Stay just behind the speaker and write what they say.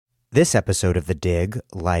This episode of The Dig,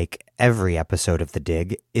 like every episode of The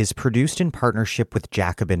Dig, is produced in partnership with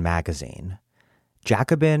Jacobin Magazine.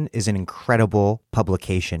 Jacobin is an incredible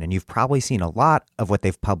publication, and you've probably seen a lot of what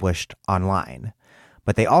they've published online.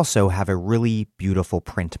 But they also have a really beautiful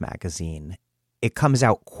print magazine. It comes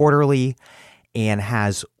out quarterly and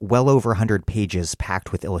has well over 100 pages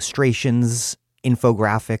packed with illustrations,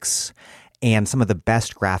 infographics, and some of the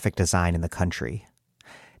best graphic design in the country.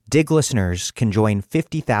 Dig listeners can join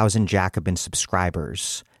 50,000 Jacobin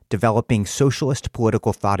subscribers developing socialist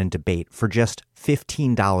political thought and debate for just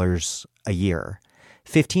 $15 a year.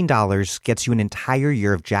 $15 gets you an entire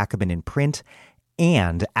year of Jacobin in print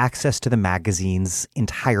and access to the magazine's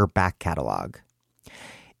entire back catalog.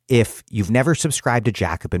 If you've never subscribed to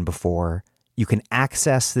Jacobin before, you can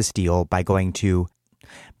access this deal by going to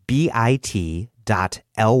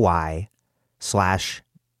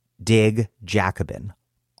bit.ly/digjacobin.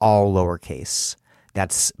 All lowercase.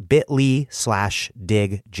 That's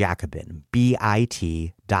bit.ly/digjacobin.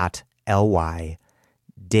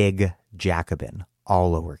 bit.ly/digjacobin.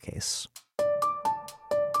 All lowercase.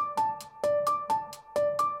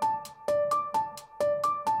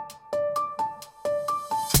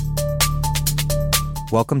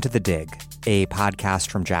 Welcome to The Dig, a podcast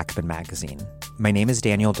from Jacobin Magazine. My name is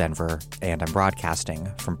Daniel Denver, and I'm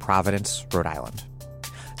broadcasting from Providence, Rhode Island.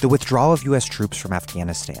 The withdrawal of U.S. troops from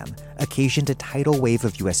Afghanistan occasioned a tidal wave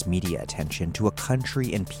of U.S. media attention to a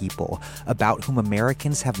country and people about whom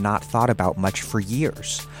Americans have not thought about much for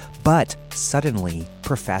years, but suddenly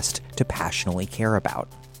professed to passionately care about.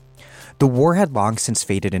 The war had long since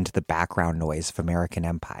faded into the background noise of American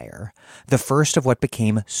empire, the first of what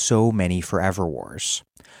became so many forever wars.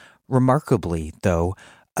 Remarkably, though,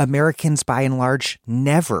 Americans by and large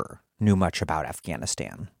never knew much about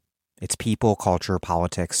Afghanistan. Its people, culture,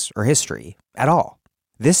 politics, or history at all.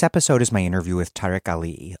 This episode is my interview with Tariq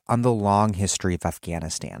Ali on the long history of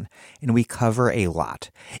Afghanistan, and we cover a lot,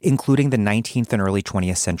 including the 19th and early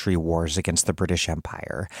 20th century wars against the British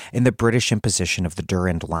Empire and the British imposition of the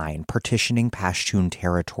Durand Line, partitioning Pashtun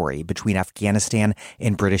territory between Afghanistan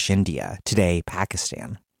and British India, today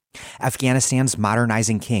Pakistan. Afghanistan's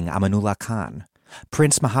modernizing king, Amanullah Khan.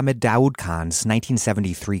 Prince Mohammed Daoud Khan's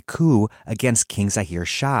 1973 coup against King Zahir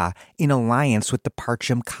Shah in alliance with the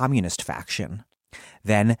Parcham communist faction.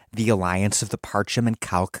 Then the alliance of the Parcham and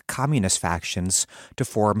Khalq communist factions to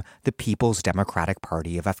form the People's Democratic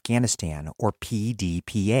Party of Afghanistan, or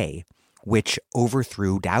PDPA, which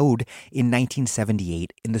overthrew Daoud in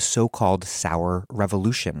 1978 in the so-called Sour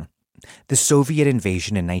Revolution. The Soviet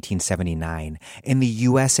invasion in 1979, and the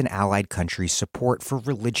U.S. and allied countries' support for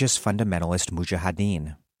religious fundamentalist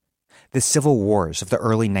mujahideen. The civil wars of the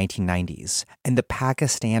early 1990s, and the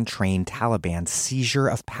Pakistan-trained Taliban's seizure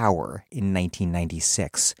of power in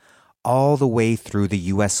 1996, all the way through the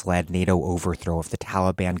U.S.-led NATO overthrow of the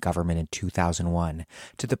Taliban government in 2001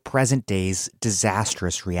 to the present day's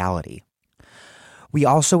disastrous reality. We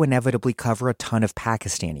also inevitably cover a ton of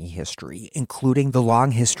Pakistani history, including the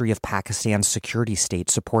long history of Pakistan's security state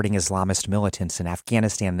supporting Islamist militants in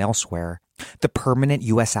Afghanistan and elsewhere, the permanent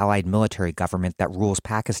U.S. allied military government that rules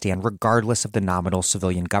Pakistan regardless of the nominal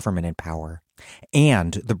civilian government in power,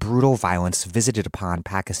 and the brutal violence visited upon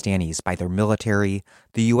Pakistanis by their military,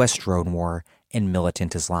 the U.S. drone war, and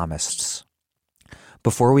militant Islamists.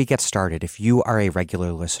 Before we get started, if you are a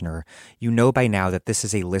regular listener, you know by now that this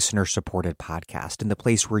is a listener-supported podcast, and the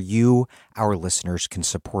place where you, our listeners, can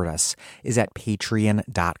support us is at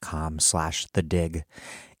patreon.com/thedig.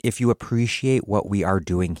 If you appreciate what we are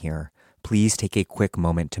doing here, please take a quick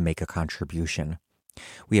moment to make a contribution.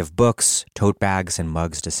 We have books, tote bags, and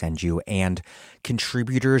mugs to send you, and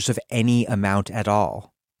contributors of any amount at all.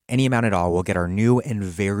 Any amount at all will get our new and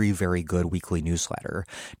very, very good weekly newsletter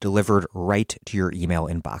delivered right to your email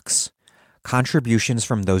inbox. Contributions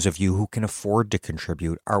from those of you who can afford to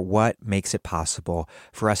contribute are what makes it possible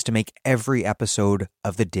for us to make every episode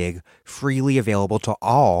of The Dig freely available to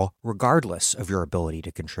all, regardless of your ability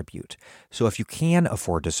to contribute. So if you can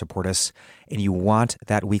afford to support us and you want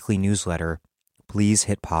that weekly newsletter, please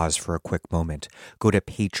hit pause for a quick moment. Go to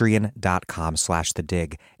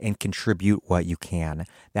patreon.com/thedig and contribute what you can.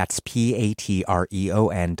 That's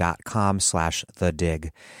patreon.com/thedig.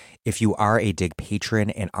 If you are a Dig patron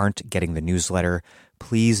and aren't getting the newsletter,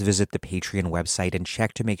 please visit the Patreon website and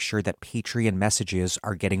check to make sure that Patreon messages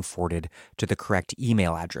are getting forwarded to the correct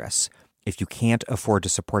email address. If you can't afford to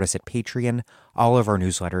support us at Patreon, all of our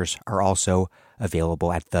newsletters are also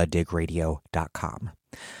available at thedigradio.com.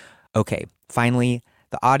 Okay, finally,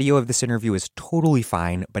 the audio of this interview is totally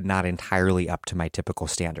fine, but not entirely up to my typical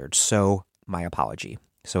standards, so my apology.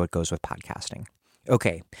 So it goes with podcasting.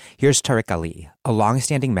 Okay, here's Tariq Ali, a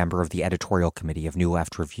longstanding member of the editorial committee of New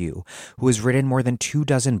Left Review, who has written more than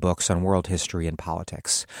 24 books on world history and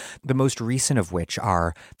politics, the most recent of which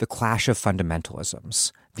are The Clash of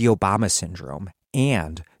Fundamentalisms, The Obama Syndrome,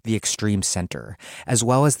 and The Extreme Center, as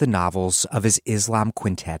well as the novels of his Islam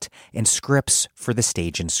Quintet and scripts for the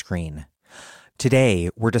stage and screen.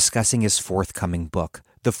 Today, we're discussing his forthcoming book,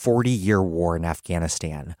 The 40-Year War in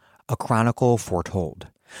Afghanistan, A Chronicle Foretold,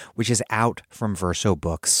 which is out from Verso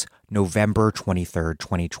Books November 23rd,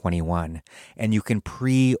 2021. And you can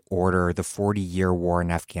pre-order The 40-Year War in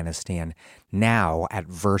Afghanistan now at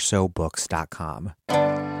versobooks.com.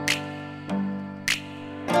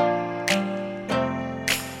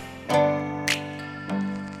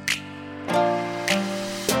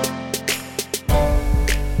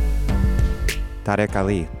 Tariq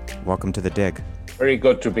Ali, welcome to The Dig. Very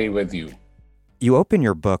good to be with you. You open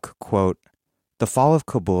your book, quote, "The fall of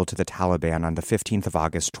Kabul to the Taliban on the 15th of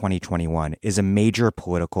August, 2021 is a major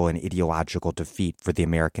political and ideological defeat for the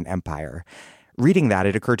American empire." Reading that,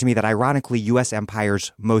 it occurred to me that ironically, U.S.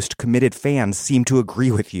 empire's most committed fans seem to agree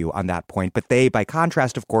with you on that point, but they, by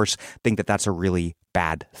contrast, of course, think that that's a really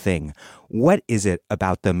bad thing. What is it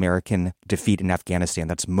about the American defeat in Afghanistan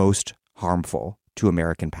that's most harmful to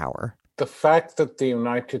American power? The fact that the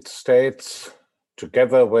United States,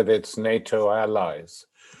 together with its NATO allies,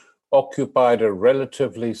 occupied a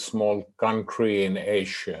relatively small country in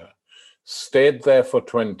Asia, stayed there for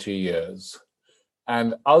 20 years,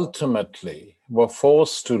 and ultimately were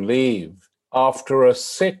forced to leave after a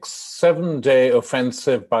 6-7 day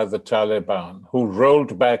offensive by the Taliban, who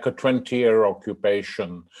rolled back a 20-year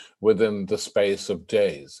occupation within the space of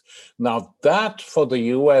days. Now, that for the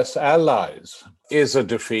US allies is a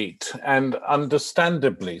defeat, and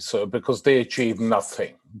understandably so, because they achieved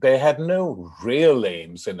nothing. They had no real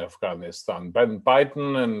aims in Afghanistan. But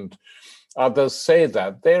Biden and others say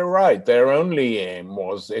that. They're right. Their only aim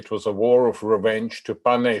was a war of revenge to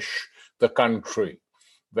punish the country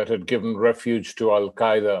that had given refuge to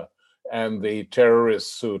Al-Qaeda and the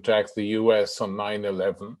terrorists who attacked the US on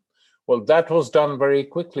 9/11. Well, that was done very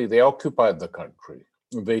quickly. They occupied the country.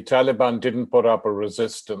 The Taliban didn't put up a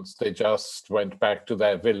resistance. They just went back to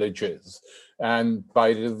their villages and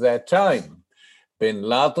bided their time. Bin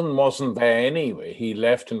Laden wasn't there anyway. He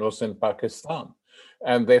left and was in Pakistan.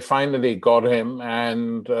 And they finally got him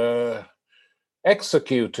and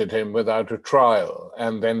executed him without a trial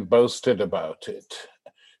and then boasted about it.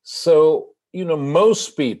 So,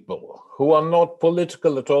 most people who are not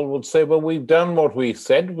political at all would say, well, we've done what we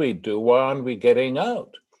said we'd do. Why aren't we getting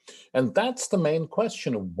out? And that's the main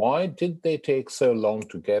question. Why did they take so long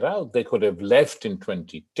to get out? They could have left in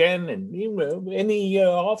 2010 and any year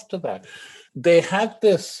after that. They had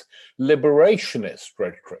this liberationist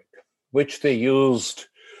rhetoric, which they used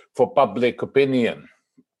for public opinion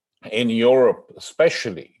in Europe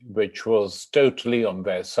especially, which was totally on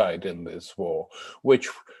their side in this war, which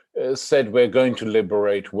said we're going to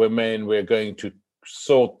liberate women, we're going to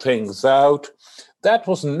sort things out. That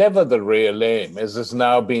was never the real aim, as has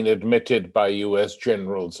now been admitted by US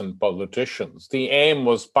generals and politicians. The aim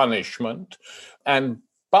was punishment, and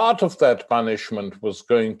part of that punishment was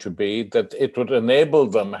going to be that it would enable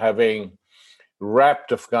them, having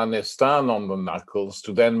wrapped Afghanistan on the knuckles,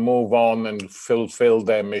 to then move on and fulfill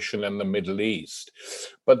their mission in the Middle East.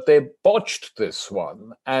 But they botched this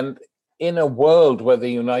one, and in a world where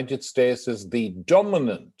the United States is the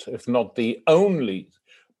dominant, if not the only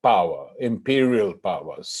power, imperial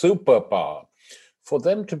power, superpower, for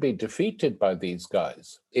them to be defeated by these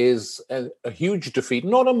guys is a huge defeat,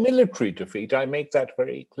 not a military defeat, I make that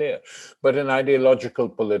very clear, but an ideological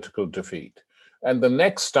political defeat. And the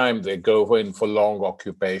next time they go in for long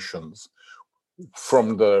occupations,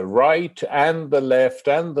 from the right and the left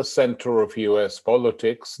and the center of US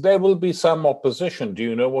politics, there will be some opposition. Do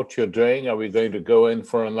you know what you're doing? Are we going to go in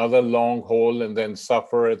for another long haul and then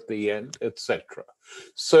suffer at the end, etc.?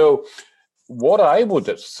 So what I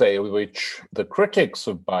would say, which the critics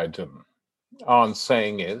of Biden aren't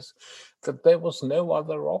saying, is that there was no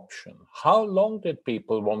other option. How long did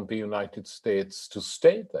people want the United States to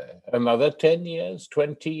stay there? Another 10 years,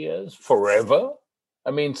 20 years, forever? I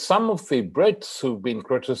mean, some of the Brits who've been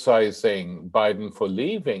criticizing Biden for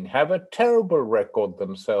leaving have a terrible record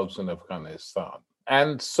themselves in Afghanistan,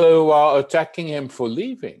 and so are attacking him for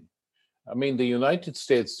leaving. I mean, the United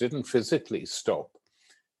States didn't physically stop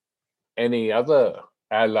any other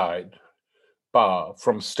allied power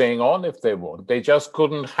from staying on if they want. They just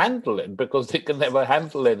couldn't handle it, because they can never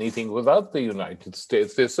handle anything without the United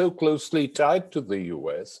States. They're so closely tied to the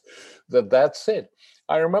US that that's it.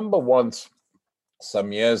 I remember once,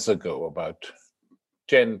 some years ago, about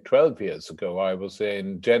 12 years ago, I was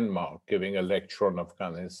in Denmark giving a lecture on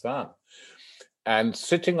Afghanistan. And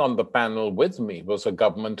sitting on the panel with me was a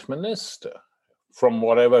government minister from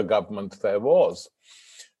whatever government there was.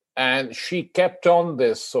 And she kept on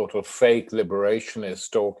this sort of fake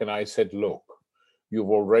liberationist talk. And I said, look, you've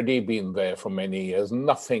already been there for many years.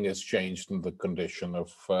 Nothing has changed in the condition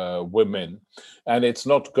of women. And it's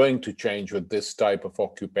not going to change with this type of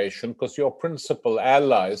occupation because your principal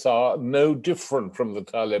allies are no different from the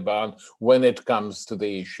Taliban when it comes to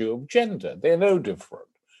the issue of gender. They're no different.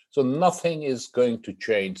 So nothing is going to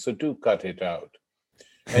change. So do cut it out.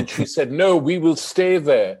 And she said, no, we will stay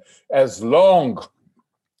there as long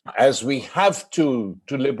as we have to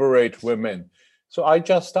liberate women. So I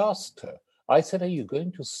just asked her, I said, are you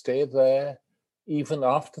going to stay there even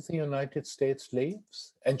after the United States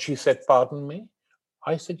leaves? And she said, pardon me?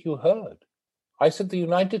 I said, you heard. I said, the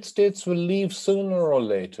United States will leave sooner or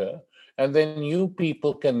later, and then you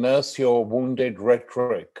people can nurse your wounded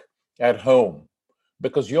rhetoric at home,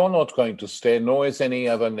 because you're not going to stay, nor is any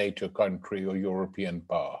other NATO country or European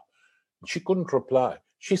power. She couldn't reply.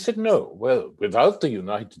 She said, no, well, without the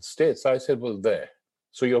United States. I said, well, there.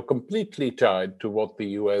 So you're completely tied to what the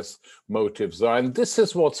US motives are. And this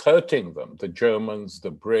is what's hurting them, the Germans,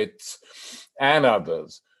 the Brits, and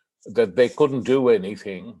others, that they couldn't do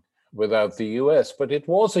anything without the US. But it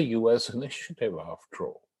was a US initiative after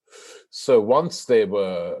all. So once they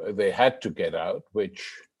had to get out,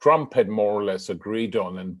 which Trump had more or less agreed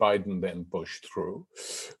on and Biden then pushed through,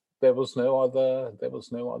 there was no other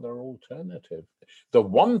alternative. The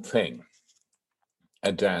one thing,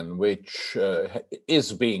 Dan, which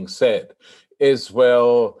is being said is,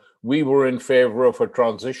 well, we were in favor of a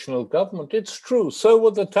transitional government. It's true. So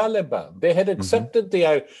were the Taliban. They had accepted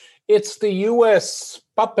it's the US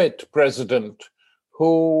puppet president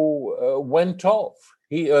who went off.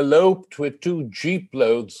 He eloped with 2 jeep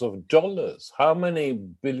loads of dollars. How many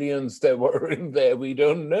billions there were in there, we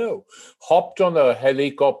don't know. Hopped on a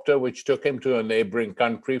helicopter, which took him to a neighboring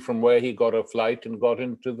country, from where he got a flight and got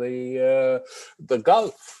into the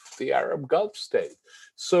Gulf, the Arab Gulf state.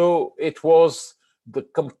 So it was the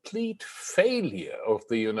complete failure of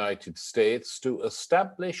the United States to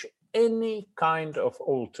establish any kind of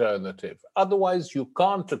alternative. Otherwise, you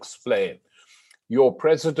can't explain your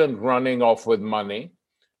president running off with money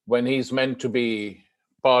when he's meant to be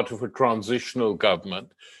part of a transitional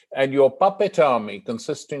government, and your puppet army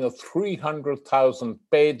consisting of 300,000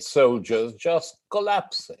 paid soldiers just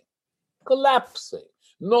collapsing.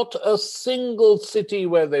 Not a single city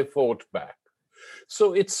where they fought back.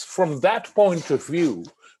 So it's from that point of view,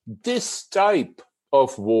 this type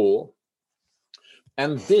of war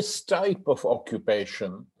and this type of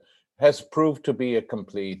occupation has proved to be a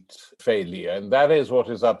complete failure. And that is what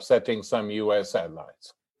is upsetting some US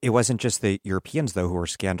allies. It wasn't just the Europeans, though, who were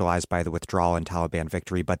scandalized by the withdrawal and Taliban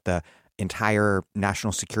victory, but the entire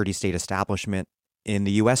national security state establishment in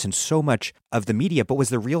the U.S. and so much of the media. But was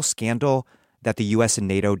the real scandal that the U.S. and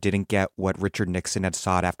NATO didn't get what Richard Nixon had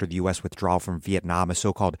sought after the U.S. withdrawal from Vietnam, a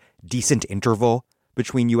so-called decent interval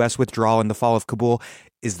between U.S. withdrawal and the fall of Kabul?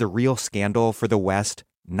 Is the real scandal for the West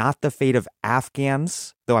not the fate of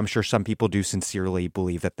Afghans, though I'm sure some people do sincerely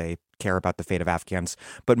believe that they care about the fate of Afghans,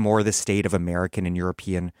 but more the state of American and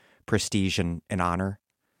European prestige and honor?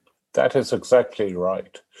 That is exactly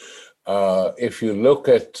right. If you look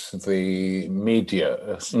at the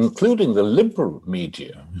media, including the liberal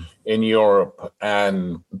media in Europe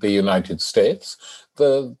and the United States,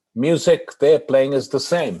 the music they're playing is the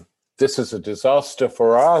same. This is a disaster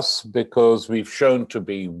for us because we've shown to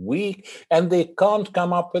be weak, and they can't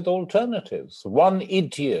come up with alternatives. One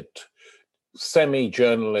idiot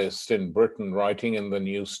semi-journalist in Britain writing in the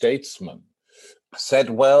New Statesman said,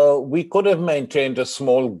 well, we could have maintained a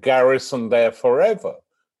small garrison there forever.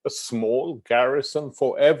 A small garrison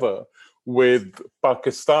forever, with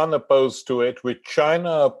Pakistan opposed to it, with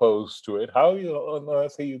China opposed to it. How on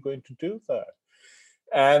earth are you going to do that?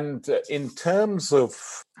 And in terms of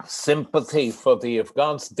sympathy for the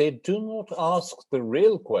Afghans, they do not ask the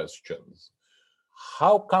real questions.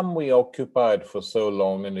 How come we occupied for so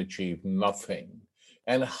long and achieved nothing?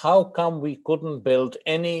 And how come we couldn't build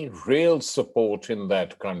any real support in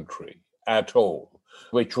that country at all,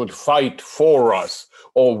 which would fight for us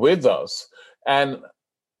or with us? And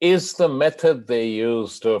is the method they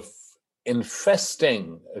used of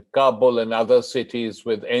infesting Kabul and other cities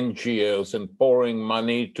with NGOs and pouring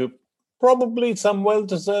money to probably some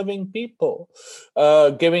well-deserving people,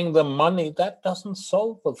 giving them money, that doesn't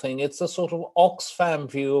solve the thing. It's a sort of Oxfam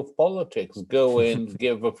view of politics. Go in,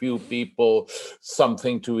 give a few people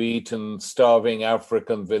something to eat in starving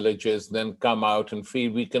African villages, then come out and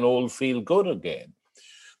we can all feel good again.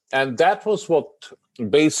 And that was what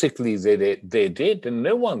basically they did, and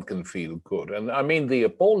no one can feel good. And I mean, the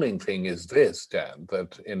appalling thing is this, Dan,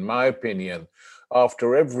 that in my opinion,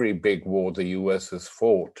 after every big war the US has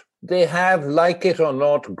fought, they have, like it or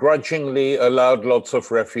not, grudgingly allowed lots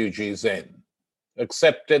of refugees in,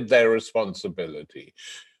 accepted their responsibility.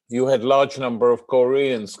 You had large number of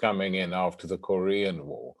Koreans coming in after the Korean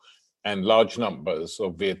War, and large numbers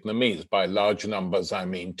of Vietnamese. By large numbers, I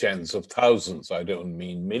mean tens of thousands. I don't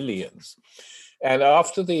mean millions. And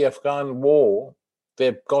after the Afghan war,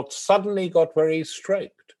 they suddenly got very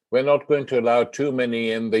strict. We're not going to allow too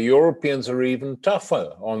many in. The Europeans are even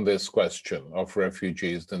tougher on this question of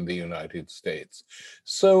refugees than the United States.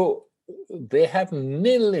 So they have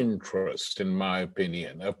nil interest, in my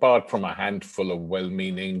opinion, apart from a handful of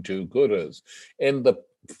well-meaning do-gooders, in the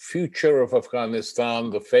future of Afghanistan,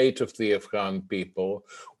 the fate of the Afghan people,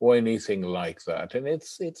 or anything like that. And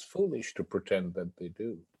it's foolish to pretend that they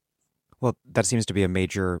do. Well, that seems to be a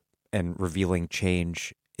major and revealing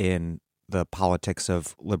change in the politics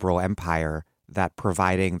of liberal empire, that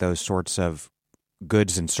providing those sorts of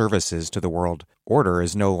goods and services to the world order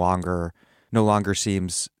is no longer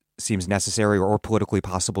seems necessary or politically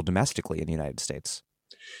possible domestically in the United States.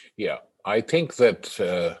 Yeah, I think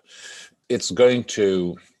that it's going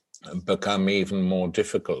to become even more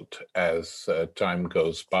difficult as time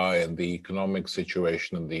goes by and the economic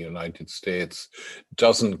situation in the United States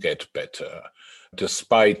doesn't get better.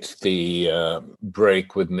 Despite the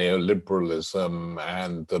break with neoliberalism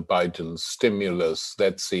and the Biden stimulus,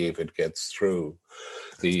 let's see if it gets through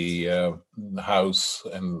the House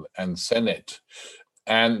and Senate.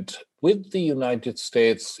 And with the United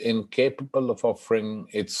States incapable of offering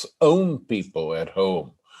its own people at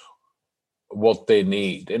home what they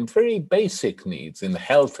need, and very basic needs in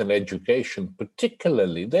health and education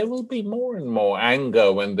particularly, there will be more and more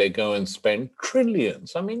anger when they go and spend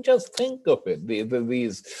trillions. I mean, just think of it.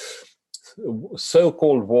 These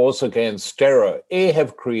so-called wars against terror, A,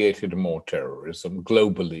 have created more terrorism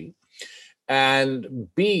globally, and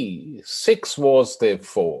B, 6 wars they've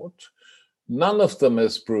fought. None of them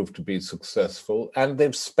has proved to be successful, and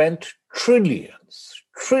they've spent trillions,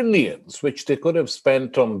 which they could have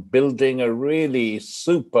spent on building a really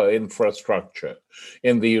super infrastructure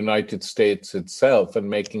in the United States itself and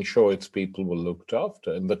making sure its people were looked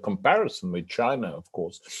after. And the comparison with China, of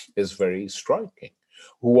course, is very striking.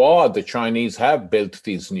 The Chinese have built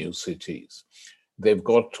these new cities. They've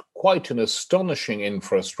got quite an astonishing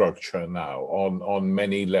infrastructure now on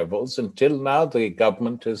many levels. Until now, the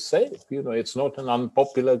government is safe. It's not an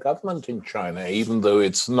unpopular government in China, even though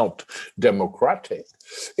it's not democratic.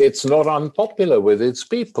 It's not unpopular with its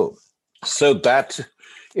people. So that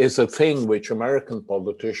is a thing which American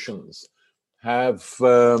politicians have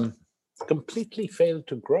completely failed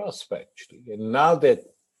to grasp, actually. And now they're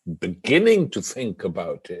beginning to think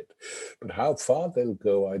about it, but how far they'll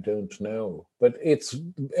go, I don't know. But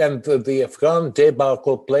the Afghan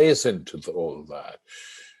debacle plays into all that.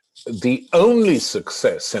 The only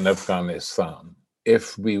success in Afghanistan,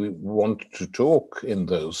 if we want to talk in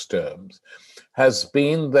those terms, has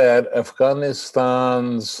been that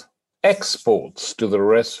Afghanistan's exports to the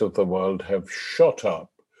rest of the world have shot up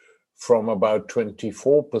from about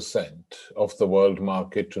 24% of the world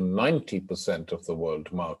market to 90% of the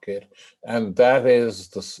world market. And that is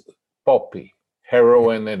the poppy,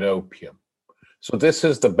 heroin, and opium. So this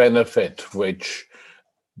is the benefit which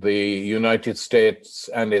the United States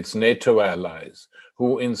and its NATO allies,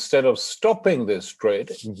 who instead of stopping this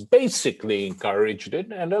trade, basically encouraged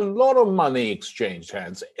it, and a lot of money exchanged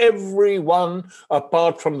hands. Everyone,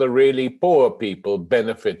 apart from the really poor people,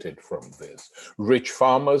 benefited from this. Rich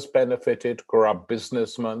farmers benefited, corrupt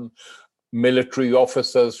businessmen, military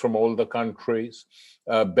officers from all the countries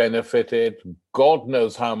benefited. God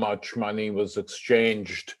knows how much money was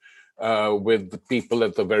exchanged with the people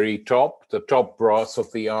at the very top, the top brass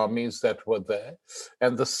of the armies that were there.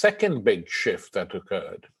 And the second big shift that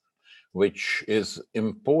occurred, which is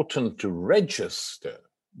important to register,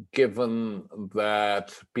 given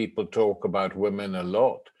that people talk about women a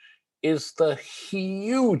lot, is the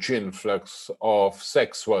huge influx of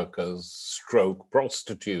sex workers,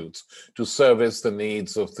 prostitutes, to service the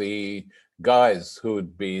needs of the guys who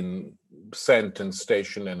had been sent and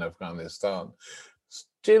stationed in Afghanistan.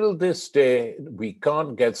 Till this day, we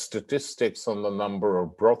can't get statistics on the number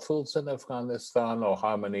of brothels in Afghanistan or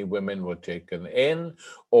how many women were taken in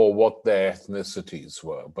or what their ethnicities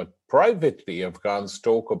were. But privately, Afghans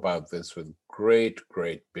talk about this with great,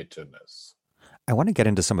 great bitterness. I want to get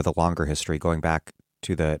into some of the longer history going back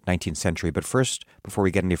to the 19th century. But first, before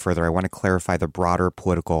we get any further, I want to clarify the broader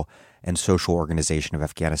political and social organization of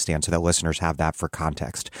Afghanistan so that listeners have that for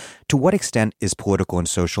context. To what extent is political and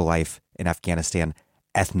social life in Afghanistan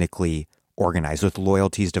ethnically organized, with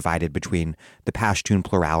loyalties divided between the Pashtun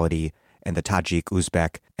plurality and the Tajik,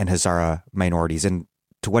 Uzbek, and Hazara minorities? And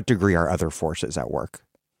to what degree are other forces at work?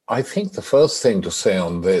 I think the first thing to say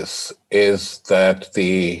on this is that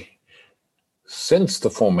since the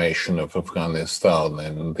formation of Afghanistan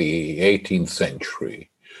in the 18th century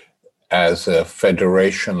as a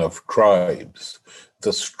federation of tribes,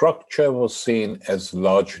 the structure was seen as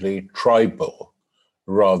largely tribal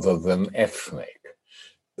rather than ethnic.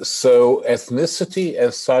 So ethnicity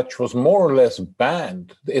as such was more or less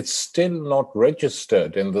banned. It's still not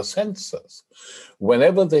registered in the census.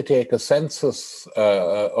 Whenever they take a census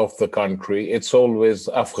of the country, it's always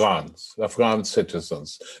Afghan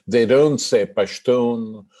citizens. They don't say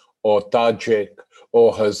Pashtun or Tajik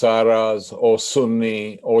or Hazaras or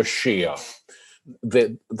Sunni or Shia.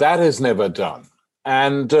 That is never done.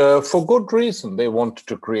 And for good reason. They wanted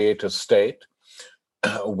to create a state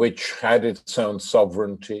which had its own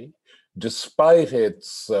sovereignty, despite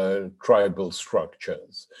its tribal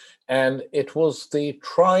structures. And it was the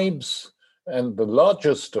tribes, and the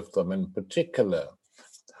largest of them in particular,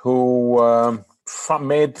 who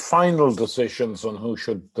made final decisions on who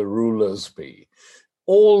should the rulers be.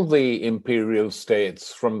 All the imperial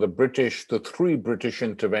states, from the three British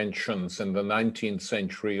interventions in the 19th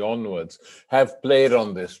century onwards, have played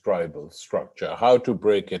on this tribal structure, how to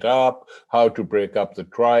break it up, how to break up the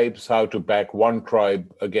tribes, how to back one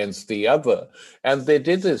tribe against the other. And they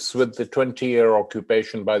did this with the 20-year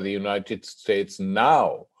occupation by the United States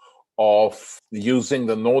now of using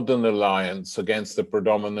the Northern Alliance against the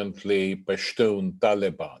predominantly Pashtun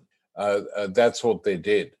Taliban. That's what they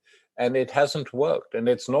did. And it hasn't worked, and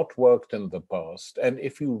it's not worked in the past. And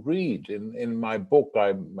if you read in my book,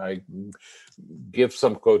 I give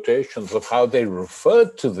some quotations of how they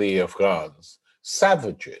referred to the Afghans,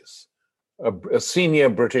 savages. A senior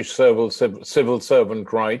British civil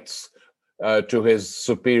servant writes to his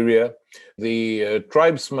superior, the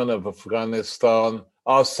tribesmen of Afghanistan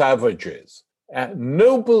are savages.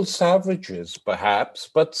 Noble savages, perhaps,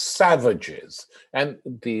 but savages. And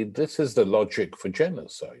this is the logic for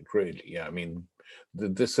genocide, really. I mean,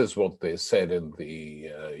 this is what they said in the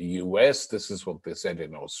US. This is what they said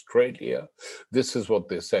in Australia. This is what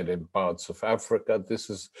they said in parts of Africa. This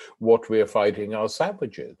is what we are fighting our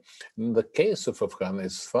savages. In the case of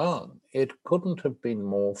Afghanistan, it couldn't have been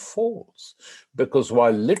more false, because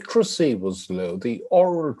while literacy was low, the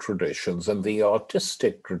oral traditions and the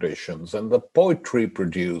artistic traditions and the poetry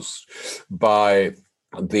produced by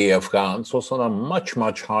the Afghans was on a much,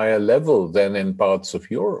 much higher level than in parts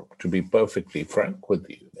of Europe, to be perfectly frank with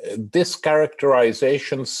you. This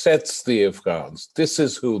characterization sets the Afghans. This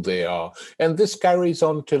is who they are. And this carries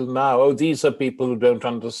on till now. Oh, these are people who don't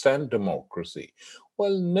understand democracy.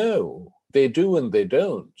 Well, no, they do and they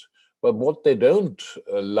don't. But what they don't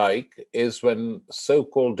like is when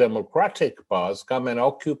so-called democratic powers come and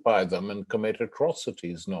occupy them and commit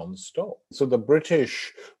atrocities non-stop. So the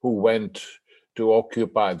British who went to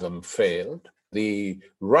occupy them failed. The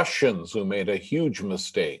Russians, who made a huge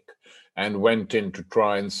mistake and went in to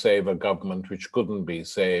try and save a government which couldn't be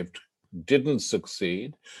saved, didn't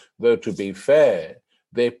succeed. Though, to be fair,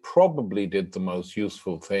 they probably did the most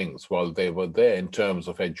useful things while they were there in terms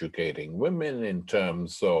of educating women, in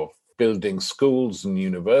terms of building schools and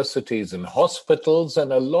universities and hospitals,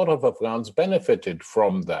 and a lot of Afghans benefited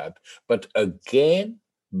from that. But again,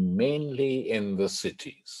 mainly in the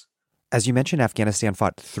cities. As you mentioned, Afghanistan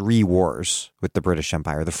fought 3 wars with the British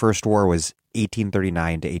Empire. The first war was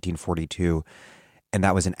 1839 to 1842, and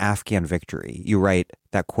that was an Afghan victory. You write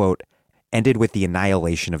that, quote, ended with the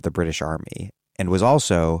annihilation of the British army, and was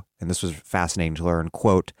also, and this was fascinating to learn,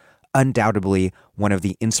 quote, undoubtedly one of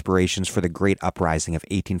the inspirations for the great uprising of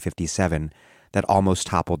 1857 that almost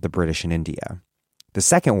toppled the British in India. The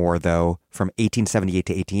second war, though, from 1878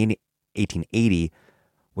 to 1880,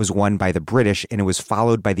 was won by the British, and it was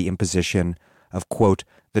followed by the imposition of, quote,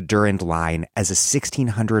 the Durand Line as a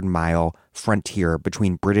 1,600-mile frontier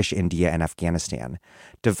between British India and Afghanistan,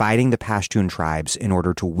 dividing the Pashtun tribes in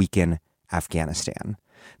order to weaken Afghanistan.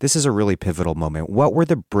 This is a really pivotal moment. What were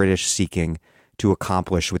the British seeking to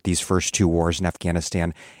accomplish with these first 2 wars in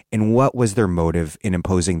Afghanistan, and what was their motive in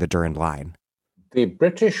imposing the Durand Line? The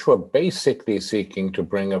British were basically seeking to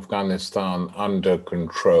bring Afghanistan under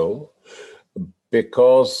control,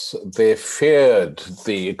 because they feared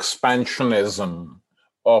the expansionism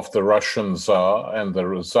of the Russian Tsar, and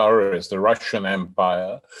the Tsar is the Russian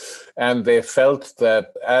Empire. And they felt that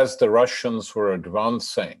as the Russians were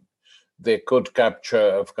advancing, they could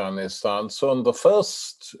capture Afghanistan. So in the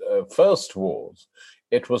first wars,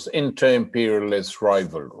 it was inter-imperialist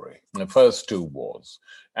rivalry, the first two wars.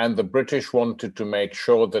 And the British wanted to make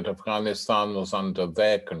sure that Afghanistan was under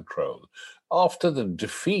their control. After the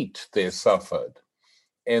defeat they suffered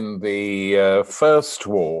in the first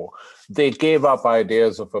war, they gave up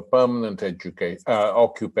ideas of a permanent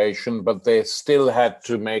occupation, but they still had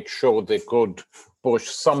to make sure they could push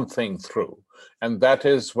something through. And that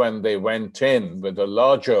is when they went in with a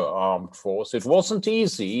larger armed force. It wasn't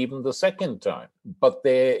easy, even the second time, but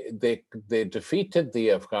they defeated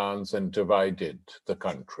the Afghans and divided the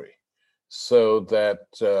country so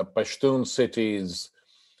that Pashtun cities,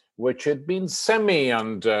 which had been semi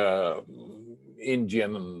under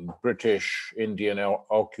Indian and British Indian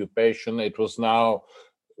occupation, it was now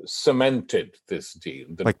cemented, this deal.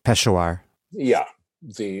 Like Peshawar. Yeah,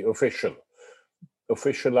 the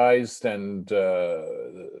officialized, and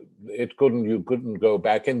you couldn't go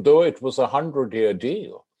back. And though it was a 100-year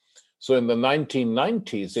deal, so in the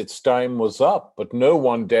 1990s, its time was up, but no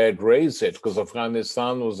one dared raise it because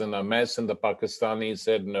Afghanistan was in a mess, and the Pakistanis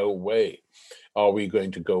said, no way are we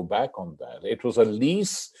going to go back on that. It was a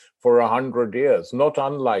lease for 100 years, not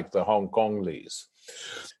unlike the Hong Kong lease.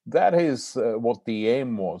 That is what the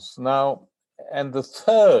aim was. Now, and the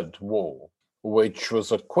third war, which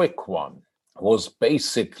was a quick one, was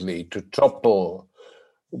basically to topple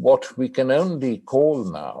what we can only call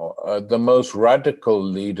now the most radical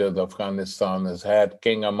leader that Afghanistan has had,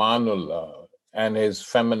 King Amanullah, and his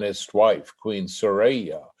feminist wife, Queen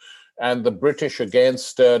Soraya. And the British again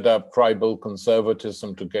stirred up tribal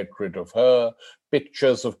conservatism to get rid of her.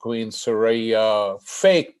 Pictures of Queen Soraya,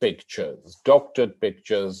 fake pictures, doctored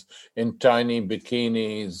pictures in tiny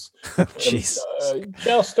bikinis.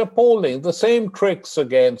 Just appalling. The same tricks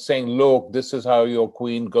again, saying, look, this is how your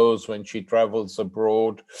queen goes when she travels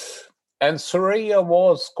abroad. And Soraya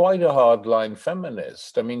was quite a hardline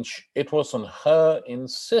feminist. I mean, it was on her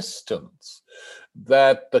insistence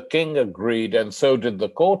that the king agreed, and so did the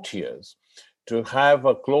courtiers, to have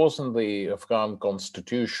a clause in the Afghan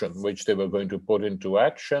constitution, which they were going to put into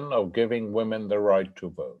action, of giving women the right to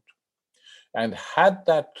vote. And had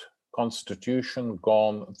that constitution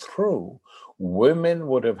gone through, women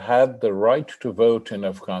would have had the right to vote in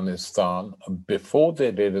Afghanistan before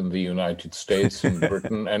they did in the United States, in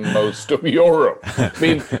Britain, and most of Europe. I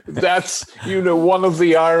mean, that's, one of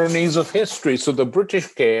the ironies of history. So the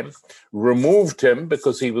British came, removed him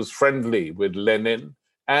because he was friendly with Lenin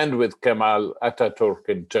and with Kemal Ataturk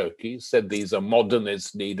in Turkey, said these are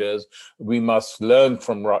modernist leaders. We must learn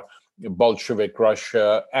from Bolshevik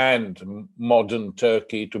Russia and modern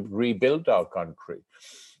Turkey to rebuild our country.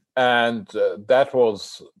 And that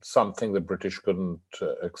was something the British couldn't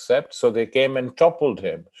accept. So they came and toppled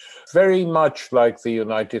him, very much like the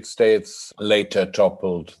United States later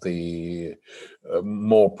toppled the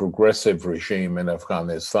more progressive regime in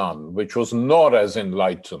Afghanistan, which was not as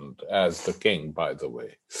enlightened as the king, by the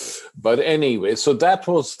way. But anyway, so that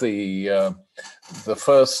was the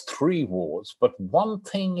first three wars. But one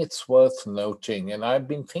thing it's worth noting, and I've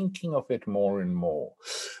been thinking of it more and more,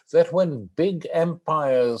 that when big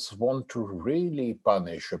empires want to really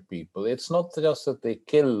punish a people, it's not just that they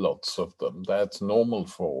kill lots of them. That's normal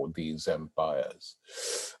for these empires.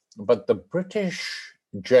 But the British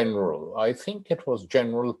general, I think it was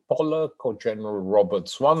General Pollock or General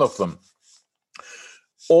Roberts, one of them,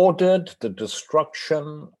 ordered the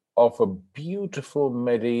destruction of a beautiful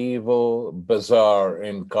medieval bazaar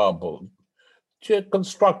in Kabul,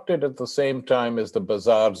 constructed at the same time as the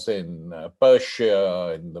bazaars in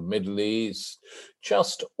Persia, in the Middle East,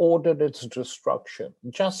 just ordered its destruction,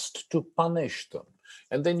 just to punish them.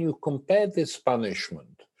 And then you compare this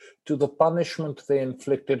punishment to the punishment they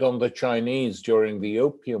inflicted on the Chinese during the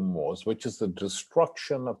Opium Wars, which is the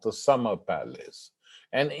destruction of the Summer Palace,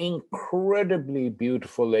 an incredibly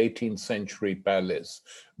beautiful 18th century palace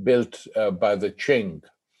built by the Qing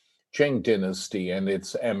dynasty and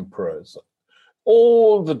its emperors.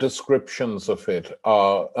 All the descriptions of it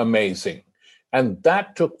are amazing. And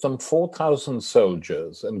that took them 4,000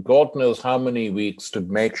 soldiers and God knows how many weeks to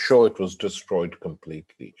make sure it was destroyed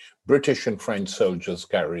completely. British and French soldiers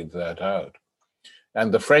carried that out.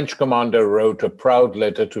 And the French commander wrote a proud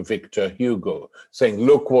letter to Victor Hugo saying,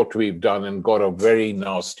 look what we've done, and got a very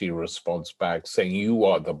nasty response back saying, you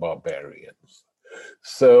are the barbarians.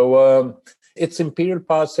 So it's imperial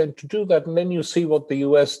power sent to do that. And then you see what the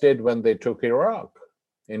US did when they took Iraq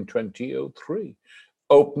in 2003.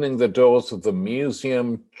 Opening the doors of the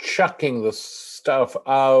museum, chucking the stuff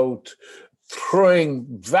out, throwing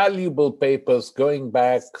valuable papers going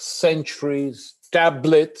back centuries,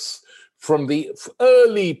 tablets from the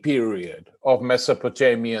early period of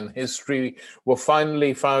Mesopotamian history were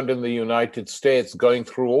finally found in the United States going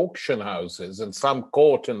through auction houses. And some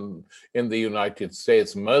court in the United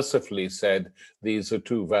States mercifully said, these are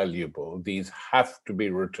too valuable. These have to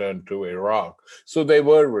be returned to Iraq. So they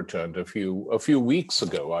were returned a few weeks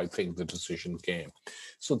ago, I think the decision came.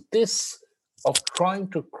 So this of trying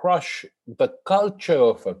to crush the culture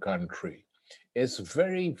of a country is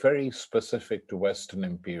very, very specific to Western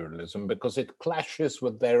imperialism because it clashes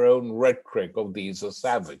with their own rhetoric of these are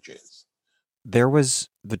savages. There was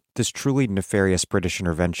this truly nefarious British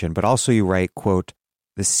intervention, but also you write, quote,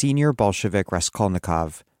 the senior Bolshevik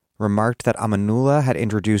Raskolnikov remarked that Amanullah had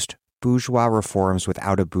introduced bourgeois reforms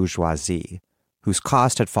without a bourgeoisie, whose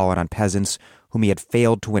cost had fallen on peasants whom he had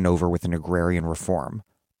failed to win over with an agrarian reform,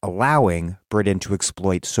 allowing Britain to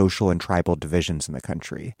exploit social and tribal divisions in the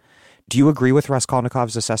country. Do you agree with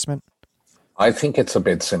Raskolnikov's assessment? I think it's a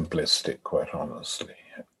bit simplistic, quite honestly.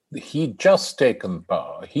 He'd just taken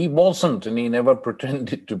power. He wasn't, and he never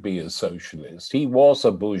pretended to be a socialist. He was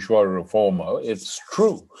a bourgeois reformer. It's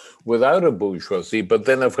true, without a bourgeoisie, but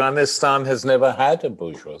then Afghanistan has never had a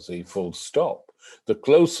bourgeoisie, full stop. The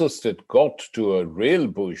closest it got to a real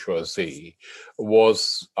bourgeoisie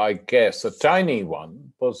was, I guess, a tiny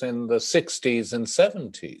one, was in the 60s and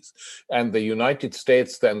 70s. And the United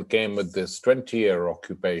States then came with this 20-year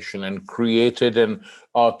occupation and created an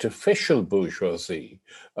artificial bourgeoisie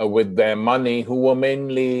with their money, who were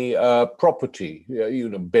mainly property,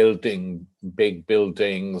 building big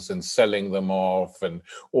buildings and selling them off and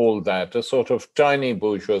all that, a sort of tiny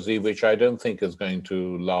bourgeoisie, which I don't think is going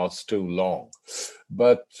to last too long.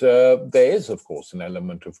 But there is, of course, an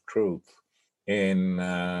element of truth in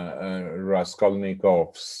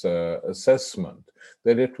Raskolnikov's assessment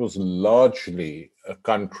that it was largely a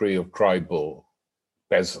country of tribal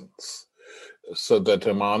peasants. So that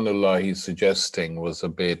Amanullah he's suggesting was a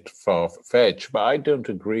bit far-fetched, but I don't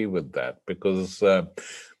agree with that because the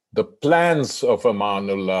plans of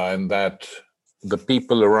Amanullah and that the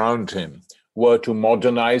people around him were to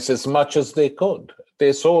modernize as much as they could.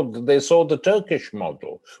 They saw the Turkish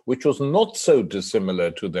model, which was not so dissimilar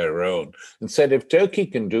to their own, and said, if Turkey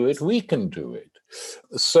can do it, we can do it.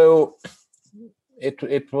 So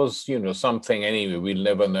it was, something anyway. We'll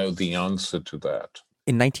never know the answer to that.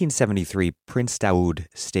 In 1973, Prince Daoud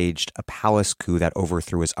staged a palace coup that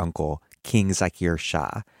overthrew his uncle, King Zakir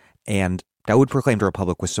Shah, and Daoud proclaimed a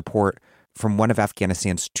republic with support from one of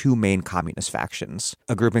Afghanistan's two main communist factions,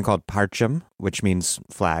 a grouping called Parcham, which means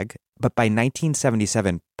flag. But by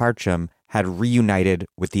 1977, Parcham had reunited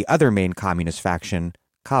with the other main communist faction,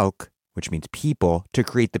 Khalq, which means people, to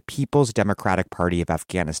create the People's Democratic Party of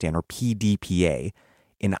Afghanistan, or PDPA,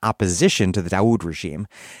 in opposition to the Daoud regime.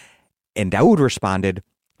 And Daoud responded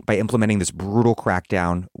by implementing this brutal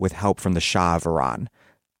crackdown with help from the Shah of Iran.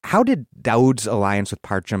 How did Daoud's alliance with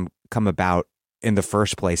Parcham come about in the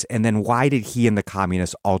first place? And then why did he and the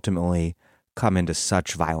communists ultimately come into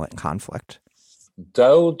such violent conflict?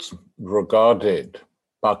 Daoud regarded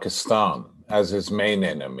Pakistan as his main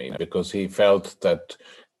enemy because he felt that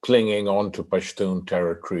clinging on to Pashtun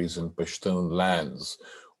territories and Pashtun lands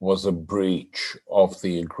was a breach of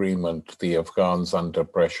the agreement the Afghans under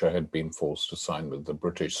pressure had been forced to sign with the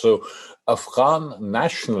British. So Afghan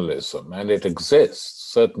nationalism, and it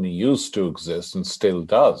exists, certainly used to exist and still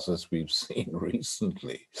does, as we've seen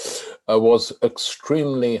recently, was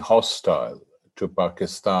extremely hostile to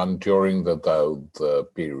Pakistan during the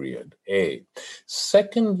Daoud period, A.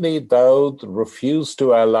 Secondly, Daoud refused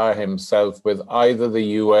to ally himself with either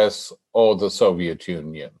the US or the Soviet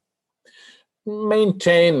Union.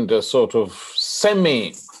 Maintained a sort of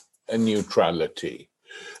semi-neutrality.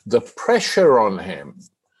 The pressure on him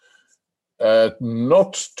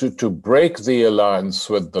not to break the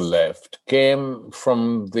alliance with the left came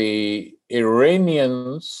from the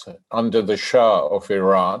Iranians under the Shah of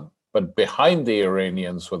Iran, but behind the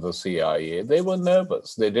Iranians were the CIA. They were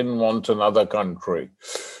nervous. They didn't want another country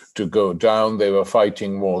to go down. They were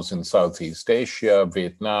fighting wars in Southeast Asia,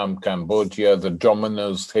 Vietnam, Cambodia, the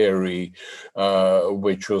dominoes theory,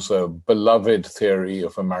 which was a beloved theory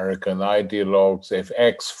of American ideologues. If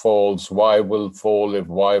X falls, Y will fall. If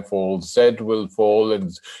Y falls, Z will fall.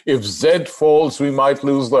 And if Z falls, we might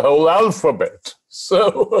lose the whole alphabet.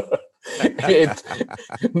 So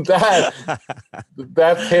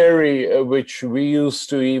that theory, which we used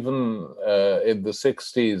to even in the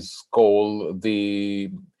 60s call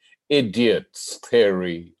the idiots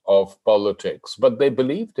theory of politics, but they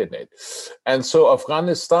believed in it. And so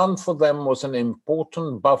Afghanistan for them was an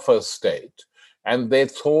important buffer state. And they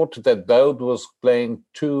thought that Daoud was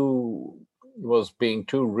being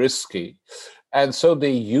too risky And so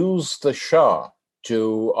they used the Shah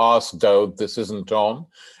to ask Daud, this isn't on.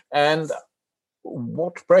 And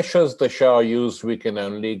what pressures the Shah used, we can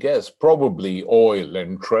only guess. Probably oil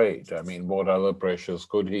and trade. I mean, what other pressures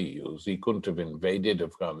could he use? He couldn't have invaded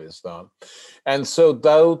Afghanistan. And so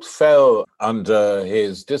Daud fell under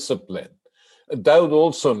his discipline. Daud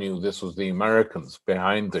also knew this was the Americans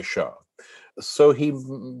behind the Shah. So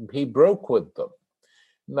he broke with them.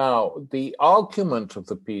 Now, the argument of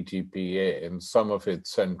the PTPA and some of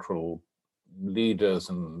its central leaders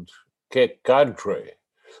and cadre,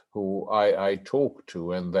 who I talked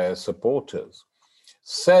to, and their supporters,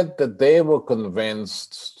 said that they were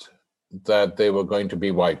convinced that they were going to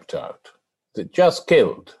be wiped out. They just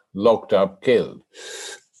killed, locked up, killed.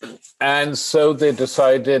 And so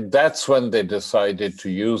that's when they decided to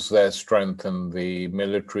use their strength in the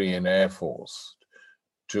military and air force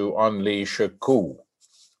to unleash a coup,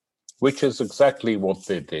 which is exactly what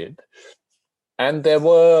they did. And there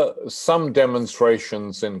were some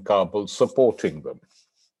demonstrations in Kabul supporting them,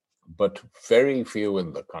 but very few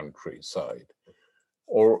in the countryside,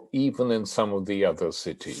 or even in some of the other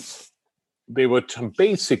cities. They were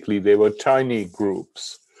tiny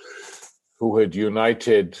groups who had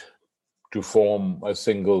united to form a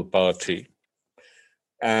single party.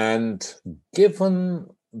 And given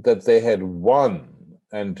that they had won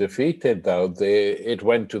and defeated Daud, it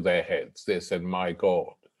went to their heads. They said, my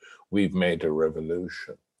God, we've made a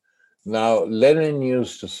revolution. Now, Lenin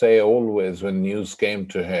used to say always when news came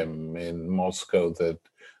to him in Moscow that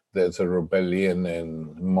there's a rebellion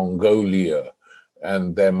in Mongolia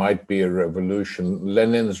and there might be a revolution,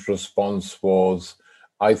 Lenin's response was,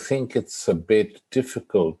 I think it's a bit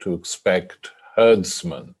difficult to expect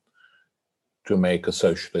herdsmen to make a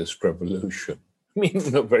socialist revolution. I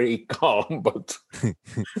mean, a very calm but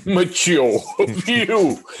mature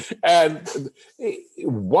view. And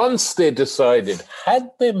once they decided,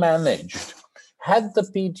 had the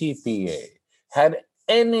PTPA had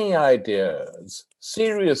any ideas,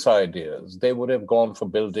 serious ideas, they would have gone for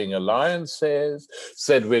building alliances,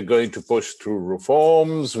 said we're going to push through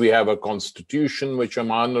reforms, we have a constitution which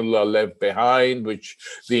Amanullah left behind, which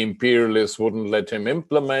the imperialists wouldn't let him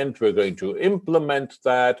implement, we're going to implement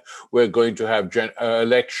that, we're going to have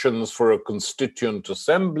elections for a constituent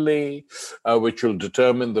assembly, which will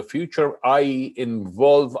determine the future, i.e.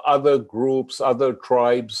 involve other groups, other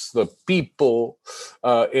tribes, the people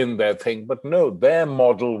in their thing. But no, their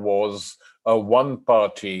model was a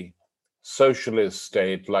one-party socialist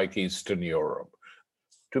state like Eastern Europe.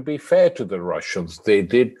 To be fair to the Russians, they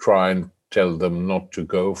did try and tell them not to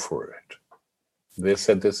go for it. They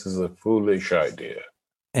said this is a foolish idea.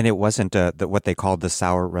 And it wasn't what they called the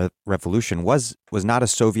Sour Revolution was not a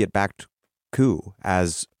Soviet-backed coup,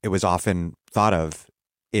 as it was often thought of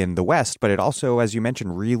in the West, but it also, as you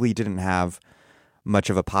mentioned, really didn't have much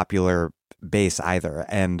of a popular base either.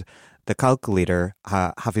 And the Khalq leader,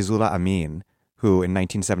 Hafizullah Amin, who in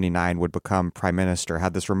 1979 would become prime minister,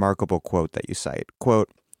 had this remarkable quote that you cite. Quote,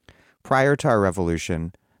 prior to our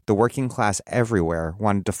revolution, the working class everywhere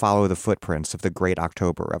wanted to follow the footprints of the Great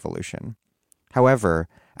October Revolution. However,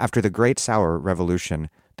 after the Great Sour Revolution,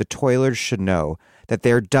 the toilers should know that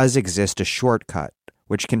there does exist a shortcut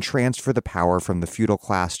which can transfer the power from the feudal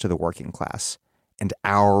class to the working class, and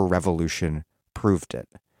our revolution proved it.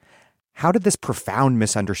 How did this profound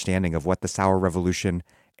misunderstanding of what the Sour Revolution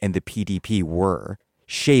and the PDP were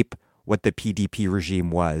shape what the PDP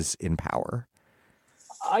regime was in power?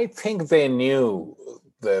 I think they knew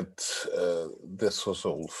that this was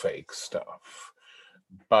all fake stuff.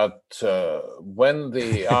 But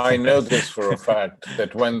I know this for a fact,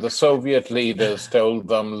 that when the Soviet leaders told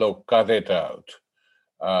them, look, cut it out,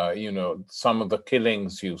 some of the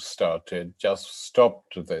killings you started, just stop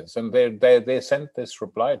to this. And they sent this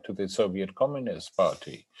reply to the Soviet Communist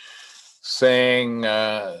Party saying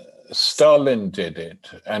Stalin did it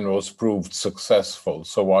and was proved successful,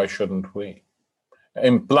 so why shouldn't we?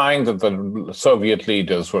 Implying that the Soviet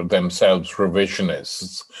leaders were themselves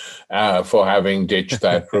revisionists for having ditched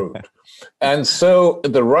that route. And so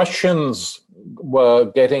the Russians were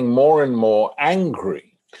getting more and more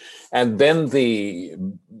angry. And then the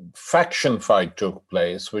faction fight took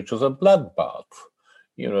place, which was a bloodbath.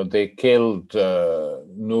 They killed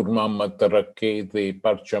Nur Muhammad Taraki, the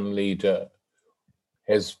Parcham leader.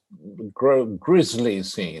 His grisly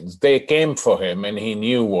scenes. They came for him and he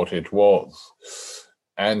knew what it was.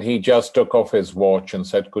 And he just took off his watch and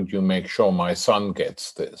said, could you make sure my son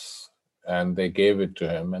gets this? And they gave it to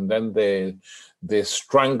him. And then they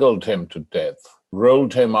strangled him to death.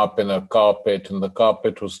 rolled him up in a carpet, and the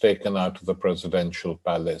carpet was taken out of the presidential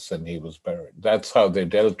palace and he was buried. That's how they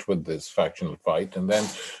dealt with this factional fight. And then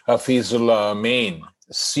Hafizullah Amin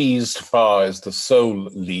seized power as the sole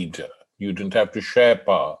leader. You didn't have to share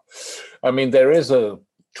power. I mean, there is a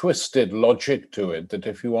twisted logic to it that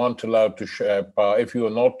if you aren't allowed to share power, if you are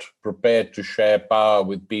not prepared to share power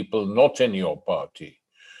with people not in your party,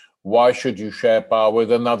 why should you share power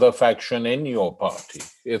with another faction in your party?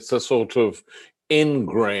 It's a sort of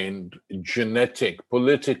ingrained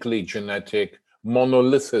politically genetic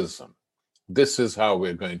monolithism. This is how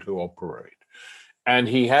we're going to operate. And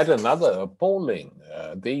he had another appalling,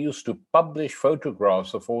 they used to publish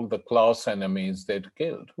photographs of all the class enemies they'd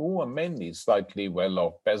killed, who were mainly slightly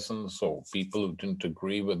well-off peasants or people who didn't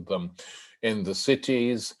agree with them in the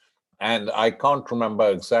cities. And I can't remember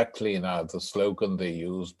exactly now the slogan they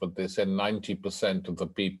used, but they said 90% of the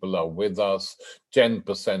people are with us,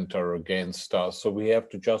 10% are against us. So we have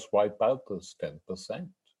to just wipe out those 10%. I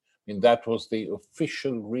mean, that was the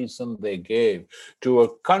official reason they gave to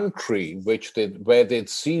a country where they'd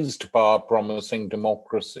seized power promising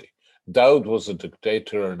democracy. Daoud was a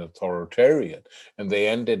dictator and authoritarian, and they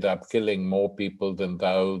ended up killing more people than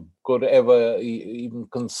Daoud could ever even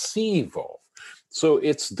conceive of. So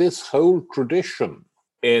it's this whole tradition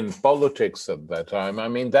in politics at that time. I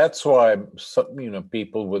mean, that's why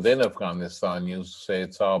people within Afghanistan used to say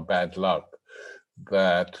it's our bad luck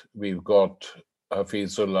that we've got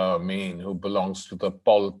Hafizullah Amin, who belongs to the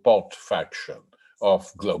Pol Pot faction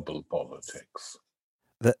of global politics.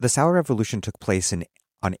 The Saur Revolution took place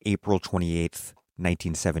on April 28th,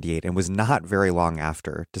 1978, and was not very long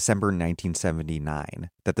after, December 1979,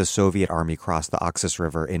 that the Soviet army crossed the Oxus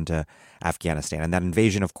River into Afghanistan. And that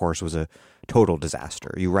invasion, of course, was a total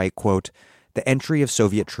disaster. You write, quote, "The entry of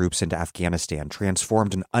Soviet troops into Afghanistan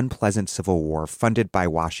transformed an unpleasant civil war funded by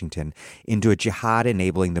Washington into a jihad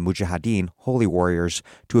enabling the Mujahideen, holy warriors,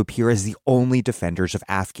 to appear as the only defenders of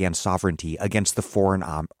Afghan sovereignty against the foreign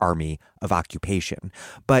army of occupation."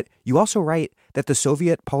 But you also write that the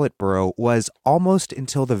Soviet Politburo was almost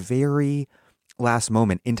until the very last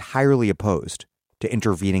moment entirely opposed to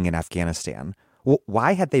intervening in Afghanistan. Well,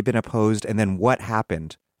 why had they been opposed, and then what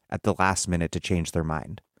happened at the last minute to change their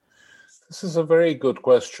mind? This is a very good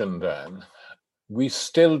question, Dan. We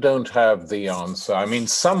still don't have the answer. I mean,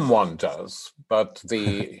 someone does, but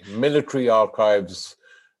the military archives,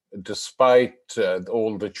 despite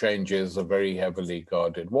all the changes, are very heavily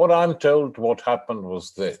guarded. What I'm told what happened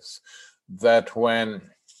was this, that when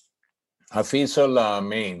Hafizullah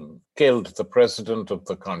Amin killed the president of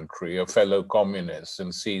the country, a fellow communist,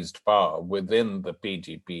 and seized power within the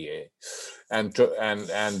PDPA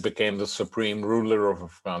and became the supreme ruler of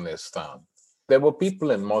Afghanistan. There were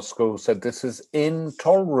people in Moscow who said this is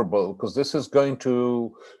intolerable because this is going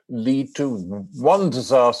to lead to one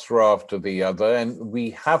disaster after the other, and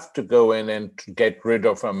we have to go in and get rid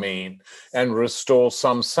of Amin and restore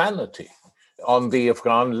some sanity on the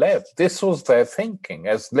Afghan left. This was their thinking.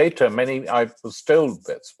 As later, I was told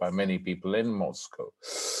this by many people in Moscow.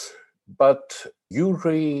 But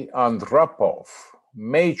Yuri Andropov,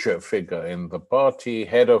 major figure in the party,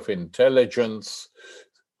 head of intelligence,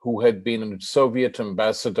 who had been a Soviet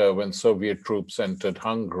ambassador when Soviet troops entered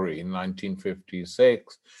Hungary in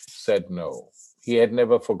 1956, said no. He had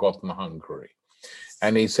never forgotten Hungary.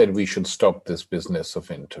 And he said, we should stop this business of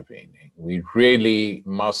intervening. We really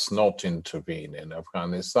must not intervene in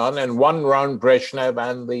Afghanistan. And one round Brezhnev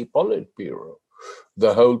and the Politburo,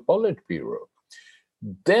 the whole Politburo.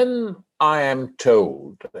 Then I am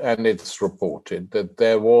told, and it's reported, that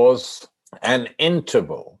there was an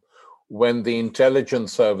interval when the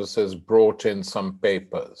intelligence services brought in some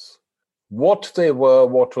papers. What they were,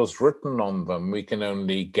 what was written on them, we can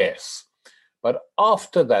only guess. But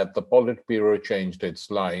after that, the Politburo changed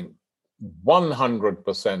its line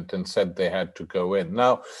 100% and said they had to go in.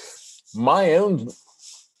 Now, my own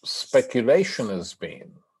speculation has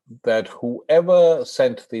been that whoever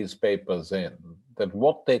sent these papers in, that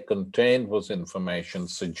what they contained was information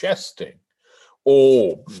suggesting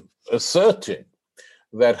or asserting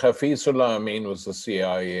that Hafizullah Amin was a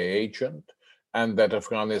CIA agent and that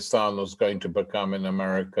Afghanistan was going to become an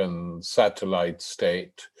American satellite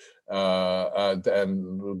state. And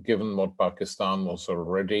given what Pakistan was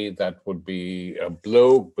already, that would be a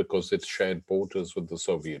blow because it shared borders with the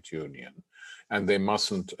Soviet Union, and they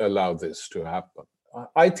mustn't allow this to happen.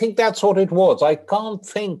 I think that's what it was. I can't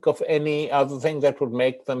think of any other thing that would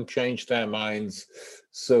make them change their minds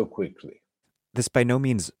so quickly. This by no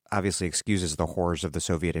means obviously excuses the horrors of the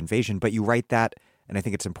Soviet invasion, but you write that, and I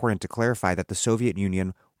think it's important to clarify that the Soviet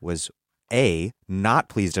Union was, A, not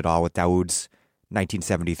pleased at all with Daoud's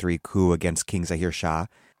 1973 coup against King Zahir Shah,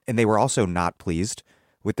 and they were also not pleased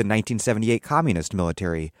with the 1978 communist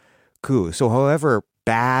military coup. So however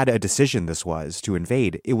bad a decision this was to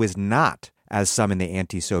invade, it was not, as some in the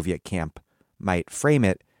anti-Soviet camp might frame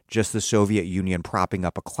it, just the Soviet Union propping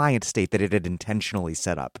up a client state that it had intentionally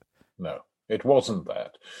set up. No, it wasn't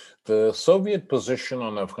that. The Soviet position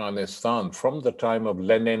on Afghanistan from the time of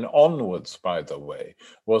Lenin onwards, by the way,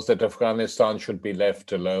 was that Afghanistan should be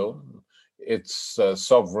left alone. It's a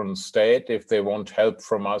sovereign state. If they want help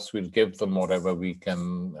from us, we'll give them whatever we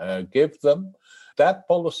can give them. That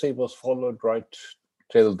policy was followed right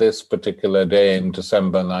till this particular day in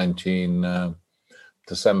December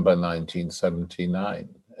 1979.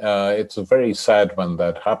 It's very sad when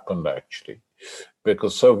that happened, actually,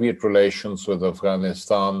 because Soviet relations with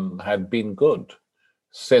Afghanistan had been good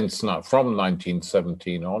since now, from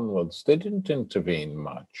 1917 onwards. They didn't intervene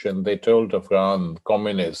much, and they told Afghan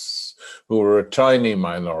communists, who were a tiny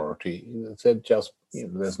minority, they said, just,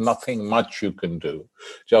 there's nothing much you can do.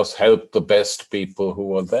 Just help the best people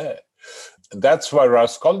who are there. That's why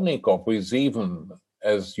Raskolnikov is even,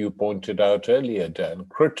 as you pointed out earlier, Dan,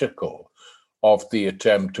 critical of the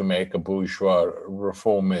attempt to make a bourgeois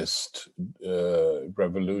reformist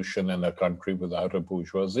revolution in a country without a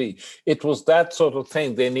bourgeoisie. It was that sort of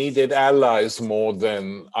thing. They needed allies more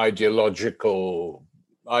than ideological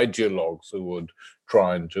ideologues who would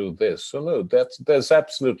try and do this. So no, there's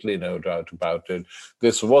absolutely no doubt about it.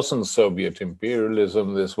 This wasn't Soviet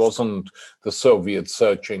imperialism. This wasn't the Soviets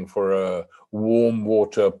searching for a warm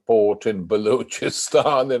water port in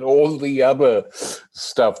Balochistan and all the other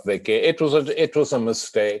stuff they gave. It was a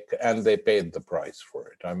mistake, and they paid the price for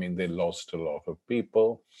it. I mean, they lost a lot of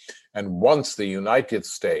people. And once the United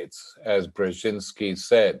States, as Brzezinski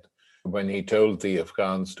said, when he told the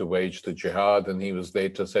Afghans to wage the jihad, and he was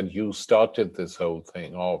later said, you started this whole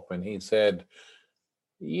thing off. And he said,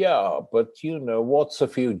 yeah, but what's a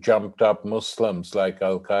few jumped up Muslims like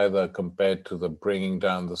Al-Qaeda compared to the bringing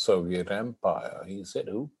down the Soviet Empire? He said,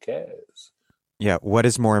 who cares? Yeah, what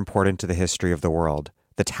is more important to the history of the world?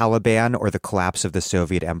 The Taliban or the collapse of the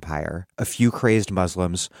Soviet Empire? A few crazed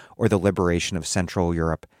Muslims or the liberation of Central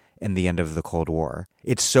Europe and the end of the Cold War?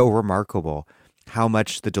 It's so remarkable how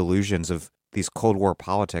much the delusions of these Cold War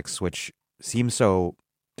politics, which seem so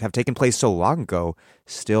to have taken place so long ago,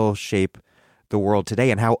 still shape the world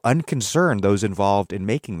today, and how unconcerned those involved in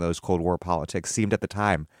making those Cold War politics seemed at the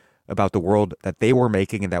time about the world that they were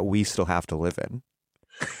making and that we still have to live in.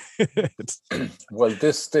 Well,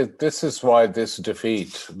 this is why this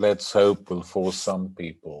defeat, let's hope, will force some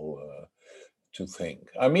people to think.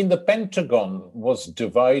 I mean, the Pentagon was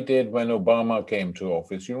divided when Obama came to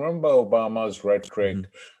office. You remember Obama's rhetoric?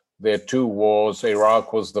 Mm-hmm. There are two wars.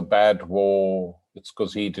 Iraq was the bad war. It's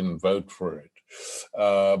because he didn't vote for it.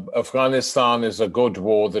 Afghanistan is a good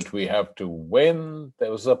war that we have to win.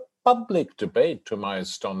 There was a public debate, to my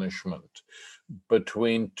astonishment,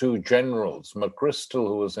 between two generals, McChrystal,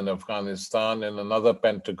 who was in Afghanistan, and another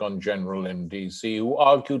Pentagon general in DC, who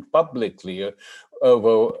argued publicly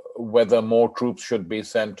over whether more troops should be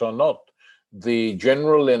sent or not. The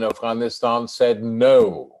general in Afghanistan said,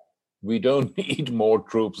 no, we don't need more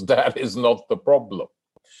troops. That is not the problem.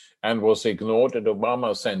 And was ignored, and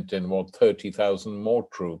Obama sent in, 30,000 more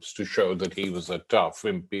troops to show that he was a tough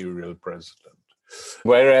imperial president.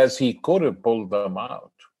 Whereas he could have pulled them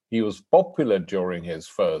out. He was popular during his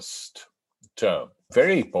first term,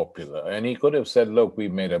 very popular. And he could have said, look, we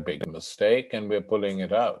made a big mistake and we're pulling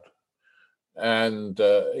it out. And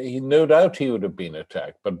no doubt he would have been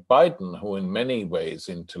attacked. But Biden, who in many ways,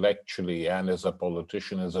 intellectually and as a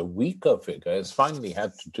politician, is a weaker figure, has finally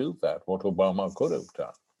had to do that, what Obama could have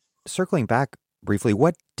done. Circling back briefly,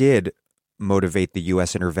 what did motivate the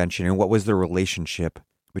U.S. intervention, and what was the relationship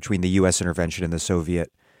between the U.S. intervention and the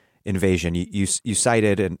Soviet invasion? You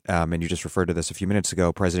cited, and you just referred to this a few minutes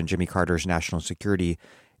ago, President Jimmy Carter's national security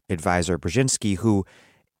advisor, Brzezinski, who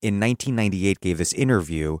in 1998 gave this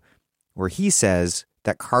interview where he says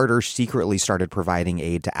that Carter secretly started providing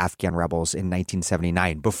aid to Afghan rebels in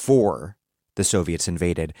 1979 before the Soviets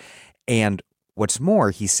invaded. And what's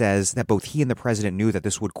more, he says that both he and the president knew that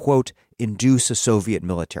this would, quote, induce a Soviet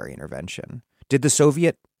military intervention. Did the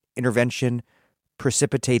Soviet intervention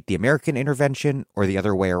precipitate the American intervention, or the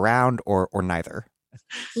other way around, or neither?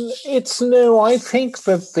 I think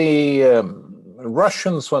that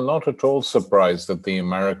Russians were not at all surprised that the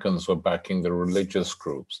Americans were backing the religious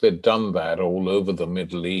groups. They'd done that all over the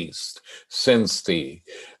Middle East since the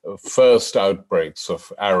first outbreaks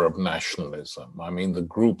of Arab nationalism. I mean, the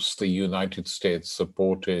groups the United States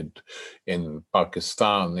supported in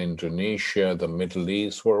Pakistan, Indonesia, the Middle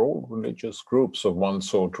East were all religious groups of one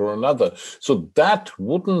sort or another. So that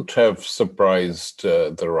wouldn't have surprised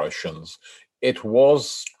the Russians. It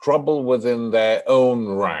was trouble within their own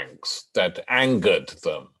ranks that angered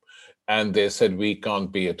them. And they said, we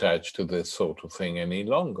can't be attached to this sort of thing any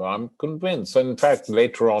longer. I'm convinced. In fact,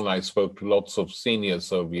 later on, I spoke to lots of senior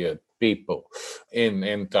Soviet people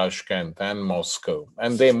in Tashkent and Moscow,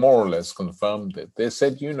 and they more or less confirmed it. They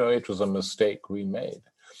said, it was a mistake we made.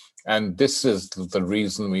 And this is the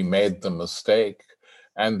reason we made the mistake.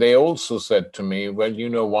 And they also said to me,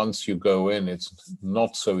 well, once you go in, it's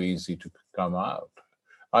not so easy to come out.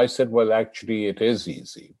 I said, well, actually, it is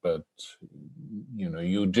easy, but,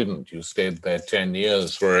 you didn't. You stayed there 10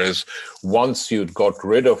 years, whereas once you'd got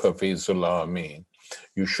rid of Hafizullah Amin,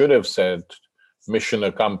 you should have said, mission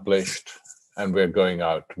accomplished, and we're going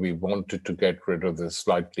out. We wanted to get rid of this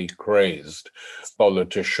slightly crazed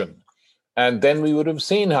politician. And then we would have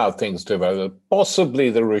seen how things developed. Possibly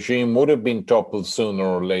the regime would have been toppled sooner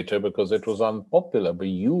or later because it was unpopular, but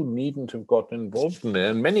you needn't have gotten involved in it.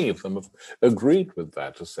 And many of them have agreed with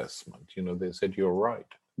that assessment. They said, you're right.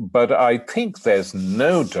 But I think there's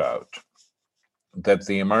no doubt that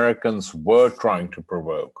the Americans were trying to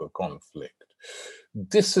provoke a conflict.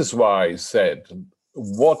 This is why I said,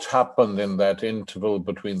 what happened in that interval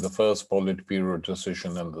between the first Politburo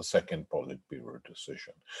decision and the second Politburo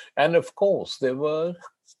decision? And of course, they were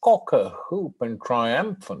cock-a-hoop and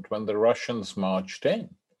triumphant when the Russians marched in,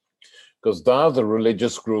 because now the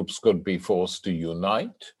religious groups could be forced to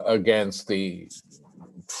unite against the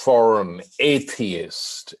foreign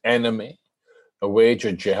atheist enemy, wage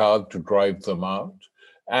a jihad to drive them out.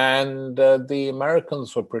 And the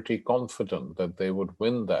Americans were pretty confident that they would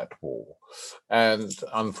win that war. And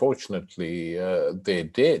unfortunately, they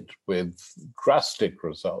did with drastic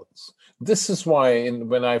results. This is why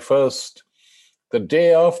the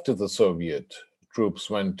day after the Soviet troops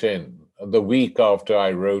went in, the week after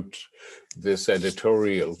I wrote this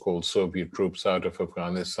editorial called Soviet Troops Out of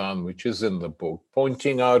Afghanistan, which is in the book,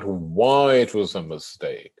 pointing out why it was a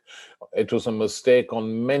mistake. It was a mistake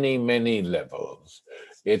on many, many levels.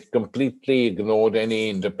 It completely ignored any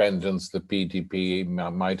independence the PDP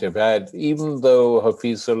might have had, even though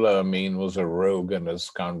Hafizullah Amin was a rogue and a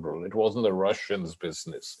scoundrel. It wasn't the Russians'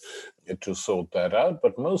 business to sort that out.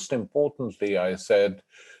 But most importantly, I said,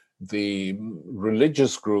 the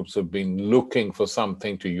religious groups have been looking for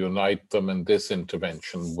something to unite them, and this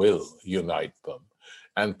intervention will unite them.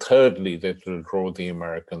 And thirdly, that it'll draw the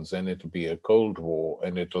Americans in. It'll be a Cold War,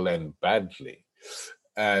 and it'll end badly.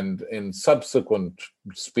 And in subsequent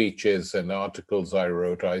speeches and articles I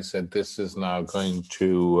wrote, I said, this is now going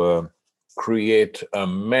to create a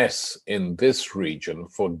mess in this region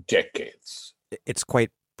for decades. It's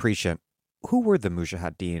quite prescient. Who were the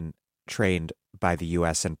Mujahideen trained by the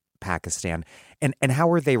U.S. and Pakistan, and how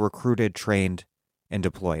were they recruited, trained, and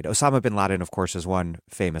deployed? Osama bin Laden, of course, is one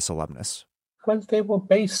famous alumnus. Well, they were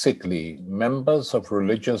basically members of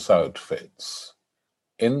religious outfits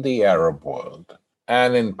in the Arab world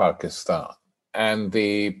and in Pakistan. And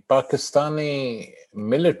the Pakistani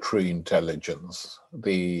military intelligence,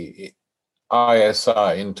 the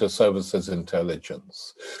ISI, Inter-Services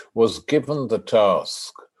Intelligence, was given the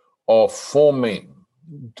task of forming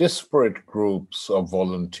disparate groups of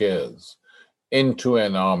volunteers into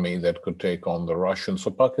an army that could take on the Russians.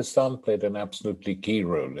 So Pakistan played an absolutely key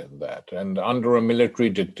role in that. And under a military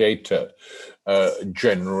dictator,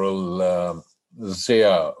 General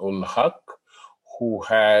Zia-ul-Haq, who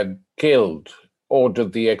had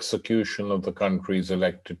ordered the execution of the country's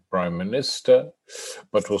elected prime minister,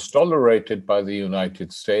 but was tolerated by the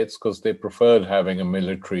United States because they preferred having a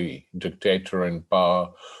military dictator in power,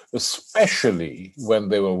 especially when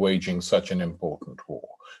they were waging such an important war.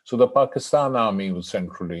 So the Pakistan army was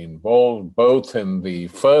centrally involved, both in the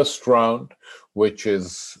first round, which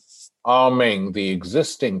is arming the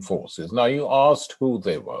existing forces. Now, you asked who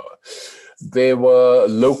they were. They were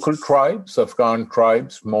local tribes, Afghan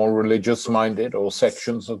tribes, more religious-minded, or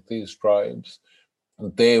sections of these tribes.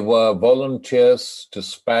 They were volunteers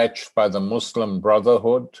dispatched by the Muslim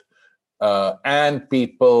Brotherhood and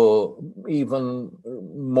people, even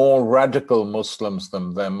more radical Muslims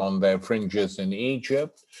than them, on their fringes in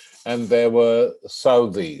Egypt. And there were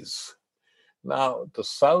Saudis. Now, the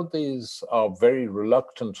Saudis are very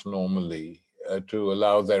reluctant normally to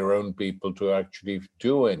allow their own people to actually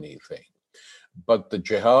do anything. but the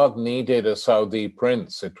jihad needed a Saudi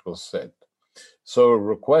prince, it was said. So a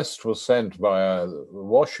request was sent via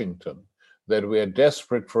Washington that we are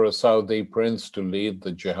desperate for a Saudi prince to lead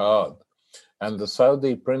the jihad. And the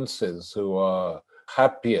Saudi princes, who are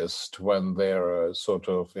happiest when they're sort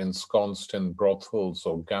of ensconced in brothels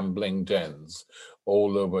or gambling dens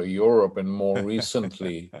all over Europe, and more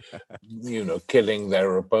recently, killing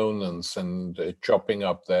their opponents and chopping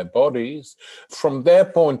up their bodies. From their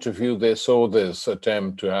point of view, they saw this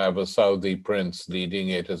attempt to have a Saudi prince leading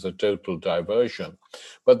it as a total diversion.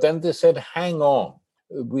 But then they said, hang on.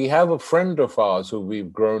 We have a friend of ours who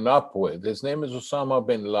we've grown up with. His name is Osama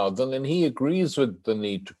bin Laden, and he agrees with the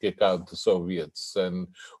need to kick out the Soviets and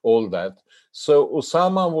all that. So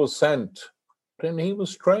Osama was sent, and he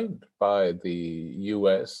was trained by the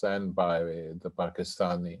US and by the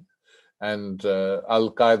Pakistani. And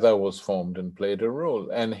Al-Qaeda was formed and played a role.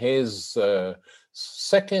 And his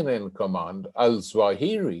second in command,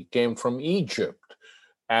 al-Zawahiri, came from Egypt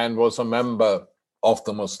and was a member of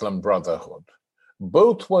the Muslim Brotherhood.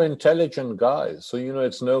 Both were intelligent guys. So,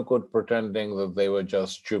 it's no good pretending that they were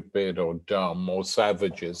just stupid or dumb or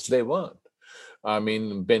savages. They weren't. I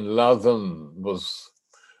mean, bin Laden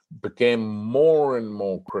became more and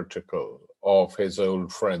more critical of his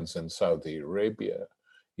old friends in Saudi Arabia.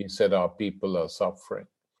 He said, our people are suffering.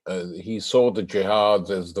 He saw the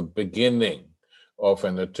jihad as the beginning of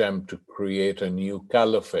an attempt to create a new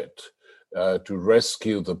caliphate, to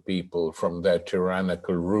rescue the people from their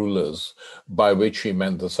tyrannical rulers, by which he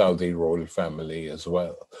meant the Saudi royal family as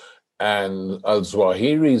well. And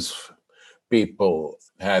al-Zawahiri's people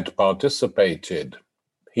had participated.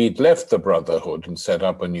 He'd left the Brotherhood and set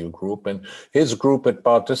up a new group, and his group had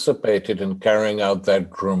participated in carrying out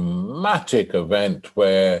that dramatic event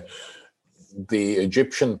where the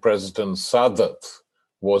Egyptian president Sadat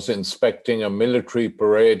was inspecting a military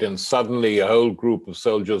parade, and suddenly a whole group of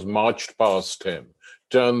soldiers marched past him,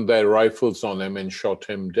 turned their rifles on him, and shot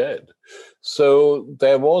him dead. So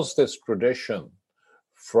there was this tradition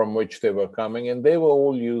from which they were coming, and they were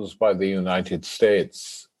all used by the United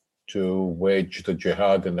States to wage the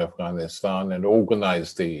jihad in Afghanistan and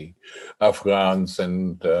organize the Afghans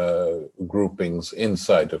and groupings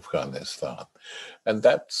inside Afghanistan. And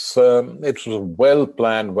that's, it was a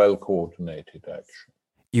well-planned, well-coordinated action.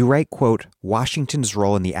 You write, quote, Washington's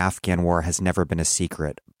role in the Afghan war has never been a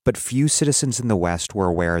secret, but few citizens in the West were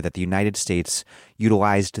aware that the United States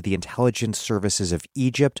utilized the intelligence services of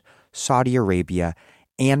Egypt, Saudi Arabia,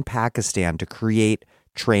 and Pakistan to create,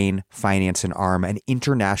 train, finance, and arm an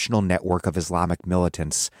international network of Islamic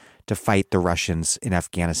militants to fight the Russians in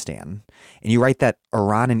Afghanistan. And you write that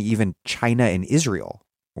Iran and even China and Israel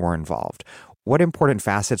were involved. What important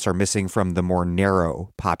facets are missing from the more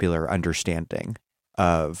narrow popular understanding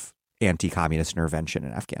of anti-communist intervention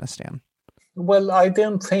in Afghanistan? Well, I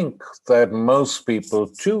don't think that most people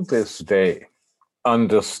to this day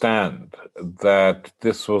understand that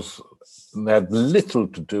this had little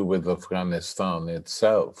to do with Afghanistan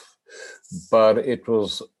itself, but it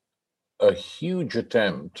was a huge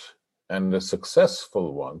attempt and a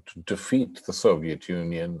successful one to defeat the Soviet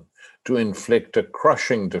Union, to inflict a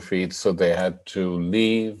crushing defeat. So they had to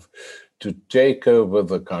leave, to take over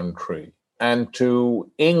the country, and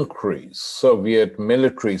to increase Soviet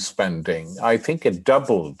military spending. I think it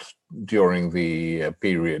doubled during the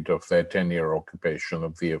period of their 10-year occupation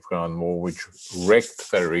of the Afghan war, which wrecked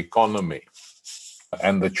their economy.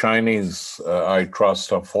 And the Chinese, I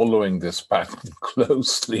trust, are following this pattern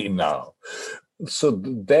closely now. So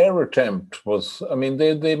their attempt was, I mean,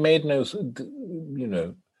 they made no,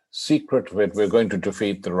 secret of it. We're going to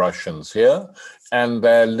defeat the Russians here. And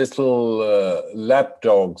their little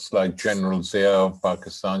lapdogs like General Zia of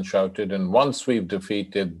Pakistan shouted, and once we've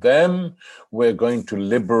defeated them, we're going to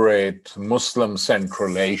liberate Muslim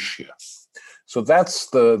Central Asia. So that's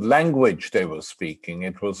the language they were speaking.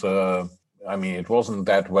 It was it wasn't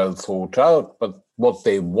that well thought out, but what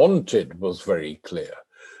they wanted was very clear.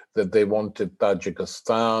 That they wanted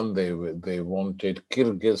Tajikistan, they wanted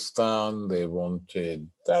Kyrgyzstan, they wanted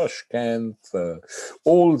Tashkent,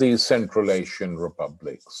 all these Central Asian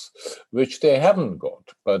republics, which they haven't got,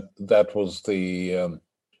 but that was the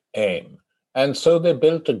aim. And so they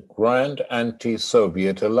built a grand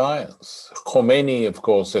anti-Soviet alliance. Khomeini, of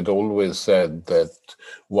course, had always said that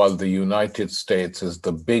while the United States is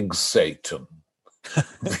the big Satan,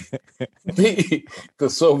 the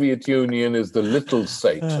Soviet Union is the little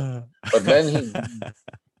Satan. But then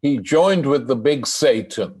he joined with the big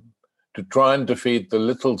Satan to try and defeat the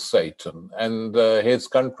little Satan, and his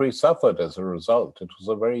country suffered as a result. It was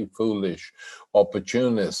a very foolish,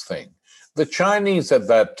 opportunist thing. The Chinese at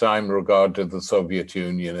that time regarded the Soviet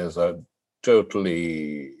Union as a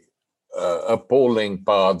totally appalling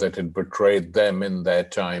power that had betrayed them in their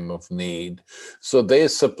time of need. So they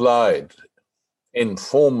supplied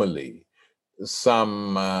informally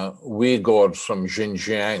some Uyghurs from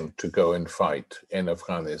Xinjiang to go and fight in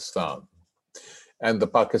Afghanistan. And the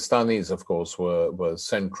Pakistanis, of course, were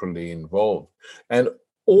centrally involved. And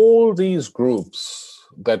all these groups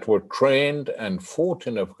that were trained and fought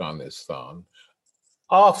in Afghanistan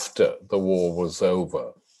after the war was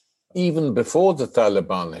over, even before the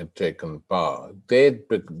Taliban had taken power, they'd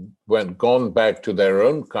gone back to their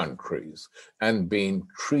own countries and been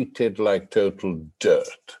treated like total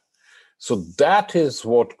dirt. So that is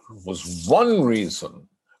what was one reason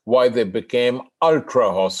why they became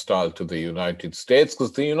ultra hostile to the United States,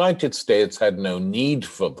 because the United States had no need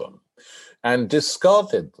for them and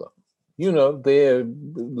discarded them. You know, they're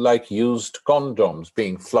like used condoms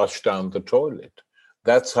being flushed down the toilet.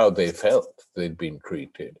 That's how they felt they'd been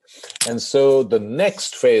treated. And so the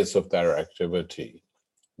next phase of their activity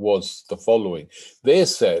was the following. They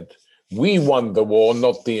said, we won the war,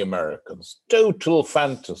 not the Americans. Total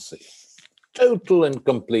fantasy. Total and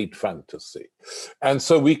complete fantasy. And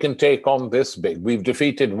so we can take on this big. We've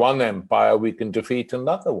defeated one empire, we can defeat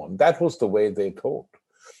another one. That was the way they thought.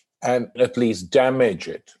 And at least damage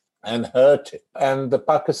it and hurt it. And the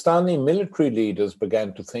Pakistani military leaders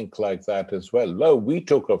began to think like that as well. No, we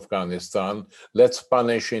took Afghanistan, let's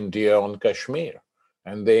punish India on Kashmir.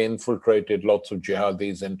 And they infiltrated lots of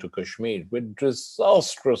jihadis into Kashmir with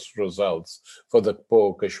disastrous results for the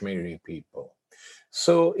poor Kashmiri people.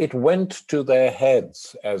 So it went to their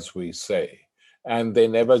heads, as we say, and they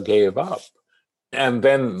never gave up. And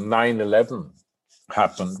then 9/11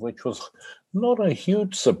 happened, which was not a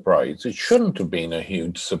huge surprise. It shouldn't have been a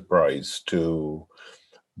huge surprise to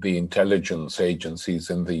the intelligence agencies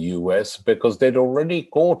in the US because they'd already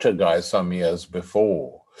caught a guy some years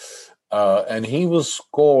before. And he was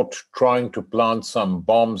caught trying to plant some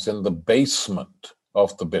bombs in the basement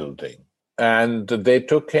of the building. And they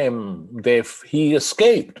took him, he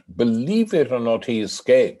escaped. Believe it or not, he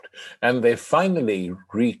escaped. And they finally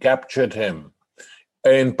recaptured him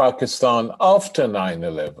in Pakistan after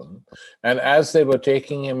 9/11. And as they were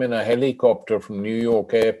taking him in a helicopter from New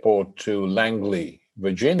York Airport to Langley,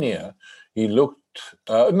 Virginia, he looked,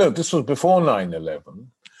 this was before 9/11.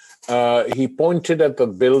 He pointed at the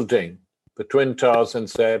building, the Twin Towers, and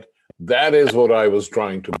said, that is what I was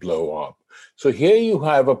trying to blow up. So here you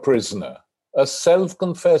have a prisoner, a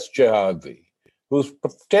self-confessed jihadi, who's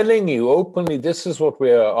telling you openly, this is what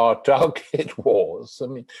our target was. I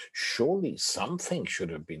mean, surely something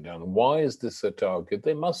should have been done. Why is this a target?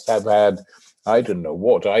 They must have had, I don't know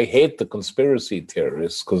what. I hate the conspiracy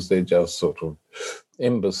theorists because they're just sort of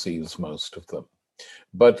imbeciles, most of them.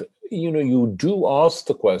 But, you do ask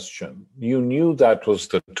the question. You knew that was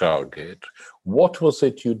the target. What was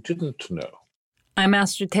it you didn't know? I'm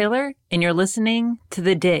Astra Taylor, and you're listening to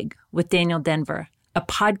The Dig with Daniel Denvir, a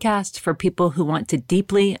podcast for people who want to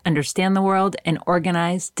deeply understand the world and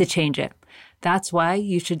organize to change it. That's why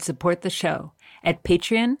you should support the show at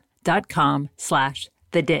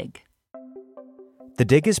patreon.com/thedig. The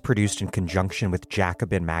Dig is produced in conjunction with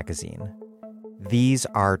Jacobin Magazine. These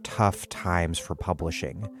are tough times for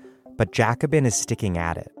publishing, but Jacobin is sticking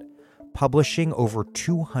at it, publishing over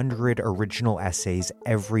 200 original essays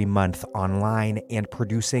every month online and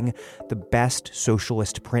producing the best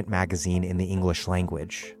socialist print magazine in the English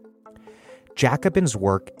language. Jacobin's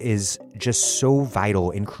work is just so vital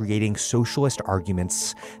in creating socialist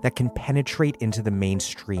arguments that can penetrate into the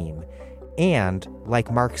mainstream and,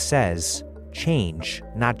 like Marx says, change,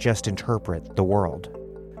 not just interpret, the world.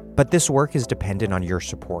 But this work is dependent on your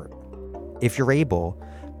support. If you're able,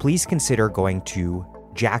 please consider going to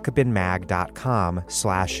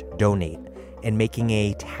jacobinmag.com/donate and making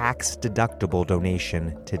a tax-deductible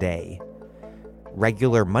donation today.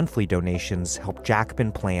 Regular monthly donations help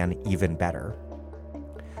Jacobin plan even better.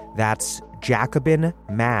 That's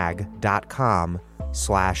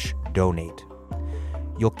jacobinmag.com/donate.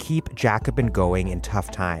 You'll keep Jacobin going in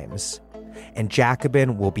tough times, and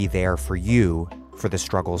Jacobin will be there for you for the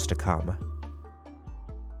struggles to come.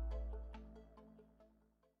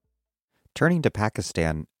 Turning to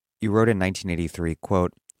Pakistan, you wrote in 1983,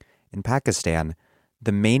 quote, "In Pakistan,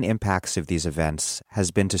 the main impacts of these events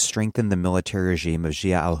has been to strengthen the military regime of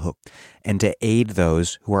Zia al-Haq and to aid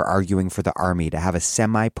those who are arguing for the army to have a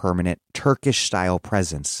semi-permanent Turkish-style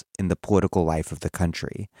presence in the political life of the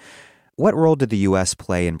country." What role did the U.S.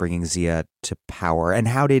 play in bringing Zia to power, and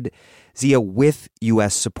how did Zia, with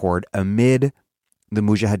U.S. support amid the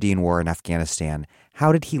Mujahideen war in Afghanistan,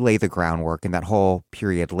 how did he lay the groundwork in that whole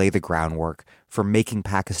period, lay the groundwork for making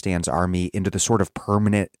Pakistan's army into the sort of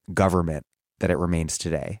permanent government that it remains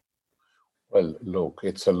today? Well, look,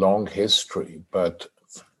 it's a long history, but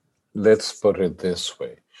let's put it this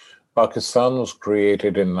way. Pakistan was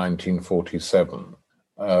created in 1947.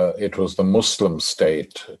 It was the Muslim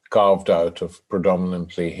state carved out of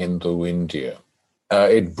predominantly Hindu India.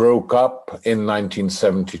 It broke up in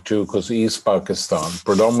 1972 because East Pakistan,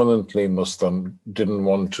 predominantly Muslim, didn't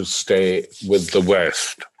want to stay with the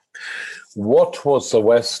West. What was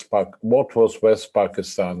West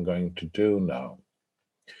Pakistan going to do now?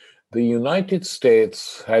 The United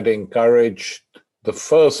States had encouraged the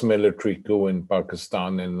first military coup in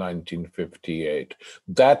Pakistan in 1958.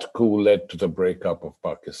 That coup led to the breakup of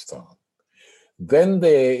Pakistan. Then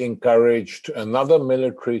they encouraged another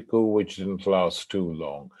military coup, which didn't last too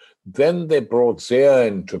long. Then they brought Zia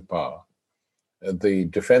into power, the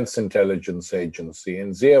Defense Intelligence Agency,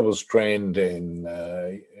 and Zia was trained in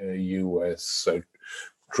U.S.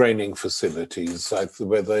 Training facilities,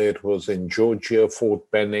 whether it was in Georgia, Fort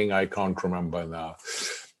Benning, I can't remember now.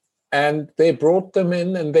 And they brought them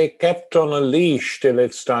in and they kept on a leash till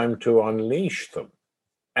it's time to unleash them.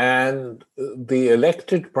 And the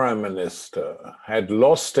elected prime minister had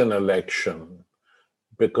lost an election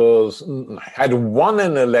had won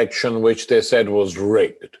an election which they said was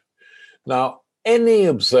rigged. Now, any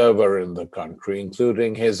observer in the country,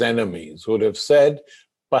 including his enemies, would have said,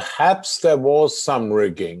 perhaps there was some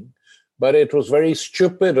rigging, but it was very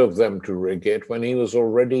stupid of them to rig it when he was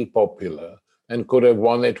already popular and could have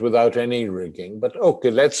won it without any rigging. But okay,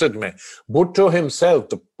 let's admit, Bhutto himself,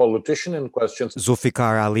 the politician in question...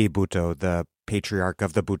 Zulfikar Ali Bhutto, the patriarch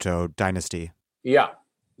of the Bhutto dynasty. Yeah,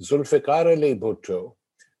 Zulfikar Ali Bhutto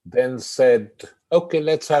then said, okay,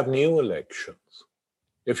 let's have new elections.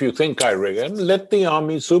 If you think I rig them, let the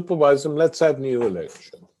army supervise them, let's have new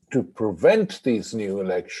elections. To prevent these new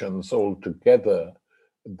elections altogether,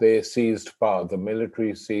 they seized power. The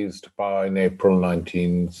military seized power in April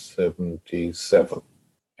 1977.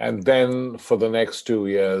 And then for the next 2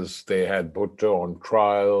 years, they had Bhutto on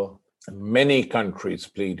trial. Many countries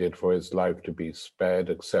pleaded for his life to be spared,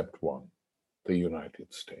 except one, the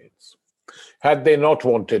United States. Had they not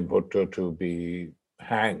wanted Bhutto to be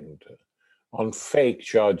hanged on fake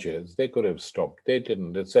charges, they could have stopped. They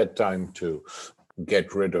didn't. It's their time to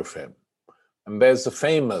get rid of him. And there's a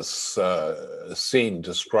famous scene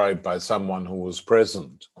described by someone who was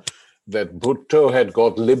present that Bhutto had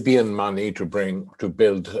got Libyan money to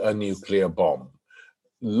build a nuclear bomb,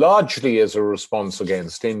 largely as a response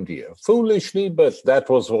against India. Foolishly, but that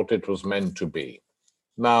was what it was meant to be.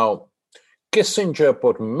 Now, Kissinger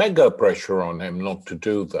put mega pressure on him not to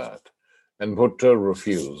do that. And Bhutto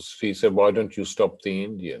refused. He said, why don't you stop the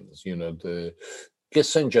Indians?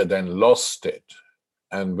 Kissinger then lost it.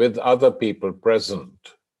 And with other people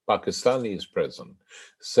present, Pakistanis present,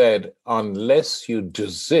 said, unless you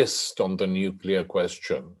desist on the nuclear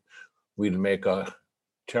question, we'll make a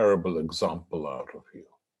terrible example out of you.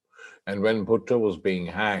 And when Bhutto was being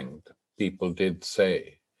hanged, people did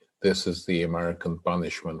say, this is the American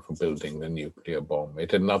punishment for building the nuclear bomb.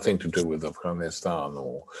 It had nothing to do with Afghanistan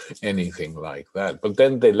or anything like that. But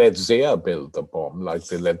then they let Zia build the bomb, like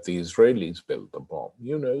they let the Israelis build the bomb.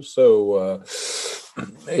 So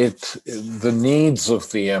the needs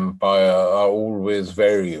of the empire are always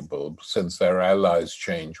variable since their allies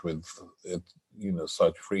change with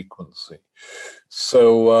such frequency.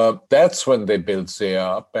 So that's when they built Zia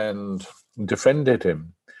up and defended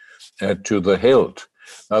him to the hilt.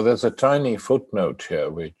 Now, there's a tiny footnote here,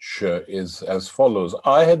 which is as follows.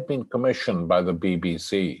 I had been commissioned by the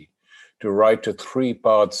BBC to write a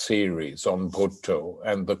 3-part series on Bhutto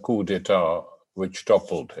and the coup d'etat which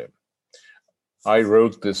toppled him. I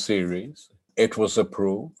wrote this series. It was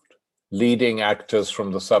approved. Leading actors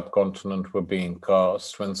from the subcontinent were being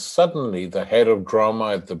cast when suddenly the head of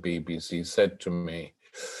drama at the BBC said to me,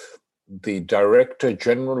 the Director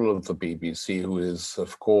General of the BBC, who is,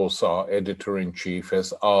 of course, our editor-in-chief,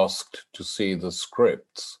 has asked to see the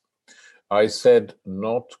scripts. I said,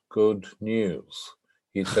 not good news.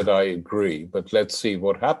 He said, I agree, but let's see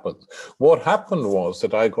what happens. What happened was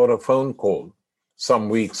that I got a phone call some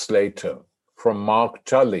weeks later from Mark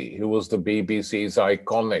Tully, who was the BBC's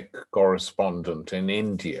iconic correspondent in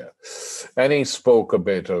India. And he spoke a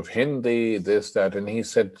bit of Hindi, this, that, and he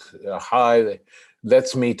said, hi,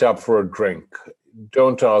 let's meet up for a drink.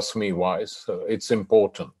 Don't ask me why, so it's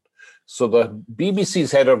important. So the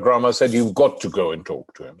BBC's head of drama said, you've got to go and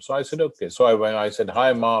talk to him. So I said, okay. So I went, I said,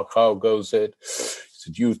 hi, Mark, how goes it? He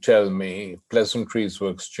said, you tell me. Pleasantries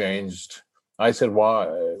were exchanged. I said,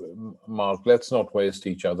 why, Mark, let's not waste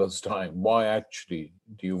each other's time. Why actually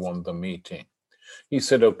do you want the meeting? He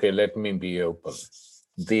said, okay, let me be open.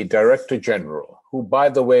 the Director General, who, by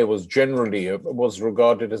the way, was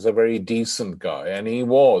regarded as a very decent guy, and he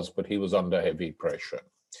was, but he was under heavy pressure.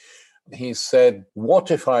 He said,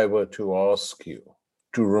 "What if I were to ask you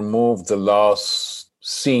to remove the last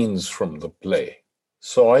scenes from the play?"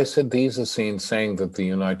 So I said, "These are scenes saying that the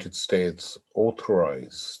United States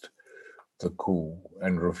authorized the coup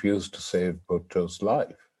and refused to save Bhutto's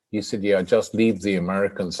life." He said, "Yeah, just leave the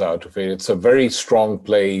Americans out of it. It's a very strong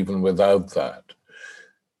play even without that."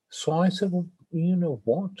 So I said, "Well, you know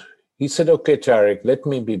what?" He said, "Okay, Tariq, let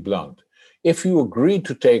me be blunt. If you agree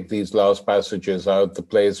to take these last passages out, the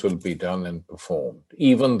plays will be done and performed.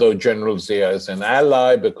 Even though General Zia is an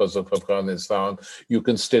ally because of Afghanistan, you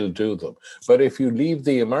can still do them. But if you leave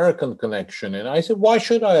the American connection in," I said, "Why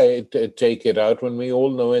should I take it out when we all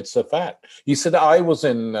know it's a fact?" He said, "I was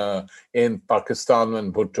in Pakistan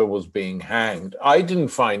when Bhutto was being hanged. I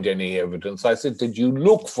didn't find any evidence." I said, "Did you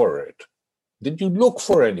look for it? Did you look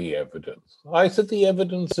for any evidence?" I said, "The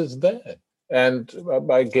evidence is there." And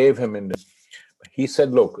I gave him he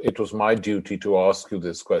said, "Look, it was my duty to ask you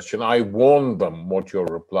this question. I warned them what your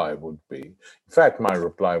reply would be." In fact, my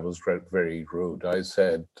reply was very rude. I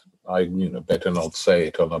said, I better not say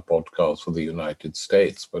it on a podcast for the United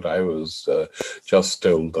States, but I was just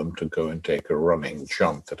told them to go and take a running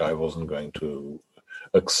jump, that I wasn't going to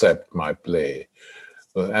accept my play.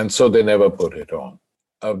 And so they never put it on.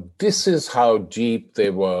 This is how deep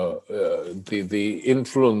they were, the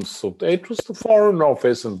influence of it was the Foreign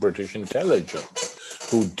Office and British intelligence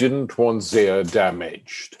who didn't want Zia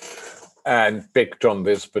damaged and picked on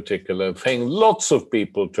this particular thing. Lots of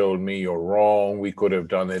people told me, "You're wrong, we could have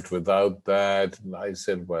done it without that." And I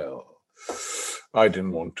said, well, I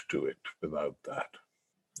didn't want to do it without that.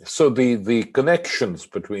 So the connections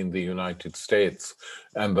between the United States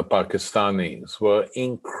and the Pakistanis were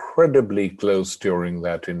incredibly close during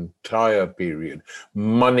that entire period.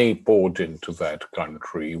 Money poured into that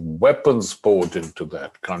country, weapons poured into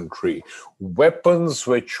that country, weapons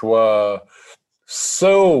which were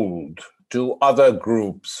sold to other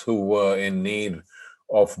groups who were in need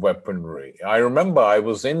of weaponry. I remember I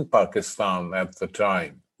was in Pakistan at the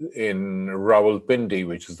time, in Rawalpindi,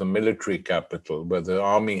 which is the military capital where the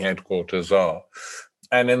army headquarters are.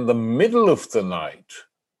 And in the middle of the night,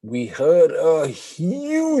 we heard a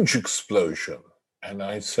huge explosion. And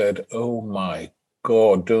I said, "Oh my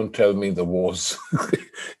God, don't tell me the wars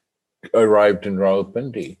arrived in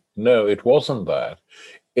Rawalpindi." No, it wasn't that.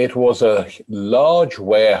 It was a large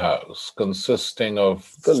warehouse consisting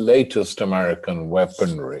of the latest American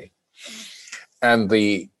weaponry. And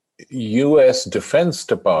the US Defense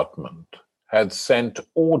Department had sent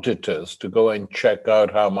auditors to go and check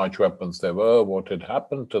out how much weapons there were, what had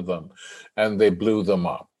happened to them, and they blew them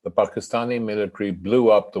up. The Pakistani military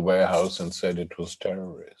blew up the warehouse and said it was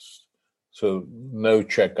terrorists. So no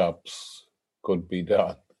checkups could be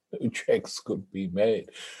done, no checks could be made.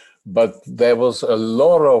 But there was a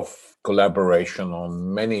lot of collaboration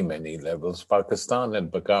on many, many levels. Pakistan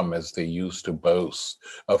had become, as they used to boast,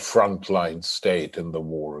 a frontline state in the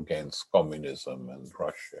war against communism and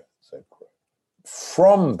Russia, etc.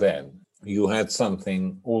 From then, you had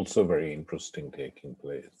something also very interesting taking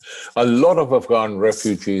place. A lot of Afghan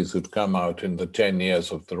refugees who'd come out in the 10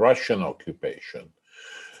 years of the Russian occupation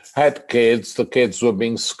had kids. The kids were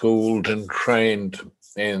being schooled and trained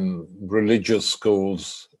in religious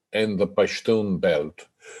schools in the Pashtun belt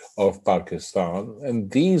of Pakistan.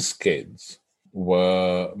 And these kids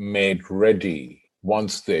were made ready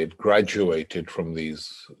once they'd graduated from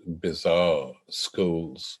these bizarre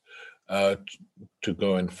schools to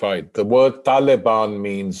go and fight. The word Taliban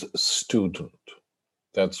means student.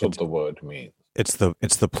 That's what the word means. It's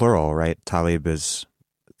the plural, right? Talib is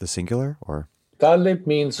the singular, or? Talib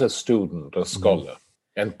means a student, a scholar.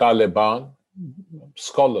 And Taliban,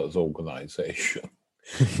 scholars organization.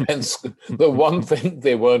 And the one thing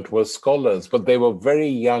they weren't were scholars, but they were very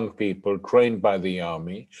young people trained by the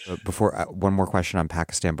army. Before one more question on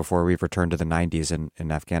Pakistan before we return to the 90s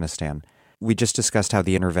in Afghanistan. We just discussed how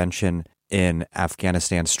the intervention in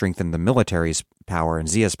Afghanistan strengthened the military's power and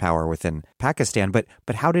Zia's power within Pakistan, but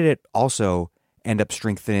how did it also end up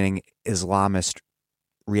strengthening Islamist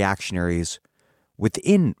reactionaries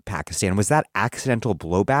within Pakistan? Was that accidental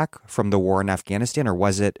blowback from the war in Afghanistan, or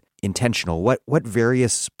was it intentional? What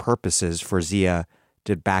various purposes for Zia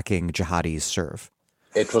did backing jihadis serve?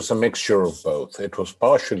 It was a mixture of both. It was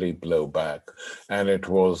partially blowback, and it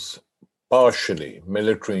was partially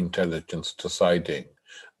military intelligence deciding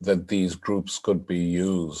that these groups could be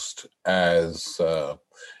used as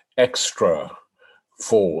extra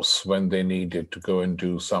force when they needed to go and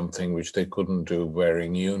do something which they couldn't do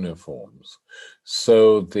wearing uniforms.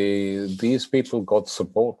 So these people got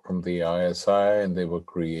support from the ISI and they were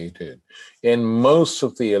created. In most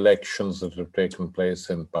of the elections that have taken place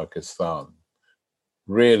in Pakistan,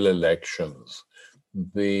 real elections,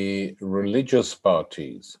 the religious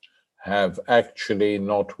parties have actually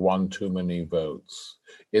not won too many votes.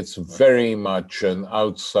 It's very much an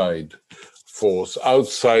outside force,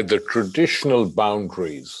 outside the traditional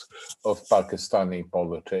boundaries of Pakistani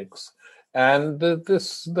politics. And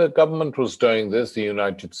the government was doing this. The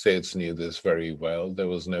United States knew this very well. There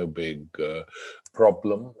was no big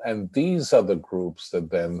problem. And these are the groups that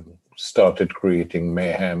then started creating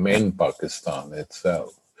mayhem in Pakistan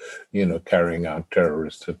itself. Carrying out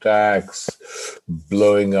terrorist attacks,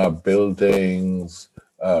 blowing up buildings,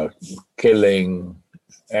 killing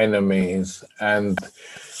enemies. And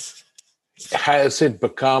has it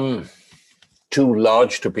become too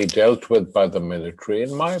large to be dealt with by the military?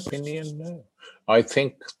 In my opinion, no. I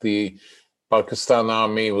think the Pakistan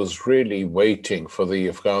army was really waiting for the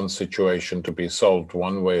Afghan situation to be solved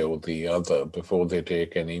one way or the other before they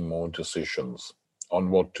take any more decisions on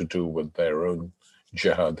what to do with their own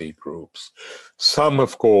jihadi groups. Some,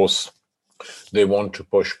 of course, they want to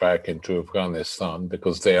push back into Afghanistan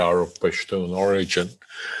because they are of Pashtun origin,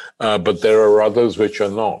 but there are others which are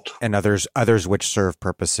not. And others which serve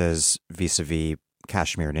purposes vis-a-vis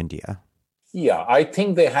Kashmir and India. Yeah, I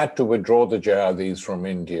think they had to withdraw the jihadis from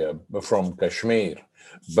India, from Kashmir.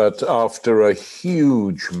 But after a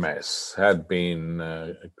huge mess had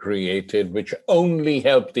been created, which only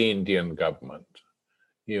helped the Indian government,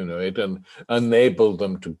 it enabled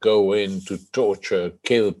them to go in to torture,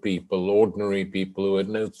 kill people, ordinary people who had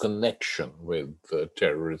no connection with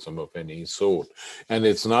terrorism of any sort. And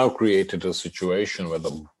it's now created a situation where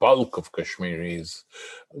the bulk of Kashmiris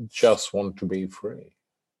just want to be free.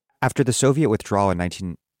 After the Soviet withdrawal in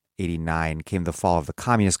 1989 came the fall of the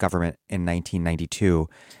communist government in 1992.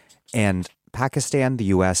 And Pakistan, the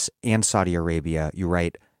U.S., and Saudi Arabia, you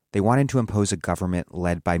write, they wanted to impose a government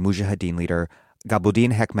led by Mujahideen leader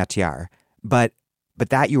Gulbuddin Hekmatyar. But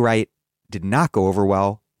that, you write, did not go over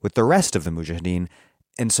well with the rest of the Mujahideen.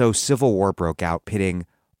 And so civil war broke out, pitting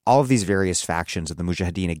all of these various factions of the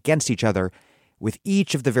Mujahideen against each other, with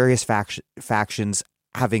each of the various factions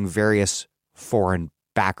having various foreign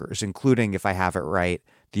backers, including, if I have it right,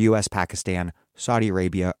 the U.S., Pakistan, Saudi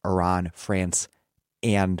Arabia, Iran, France,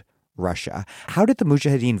 and Russia. How did the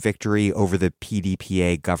Mujahideen victory over the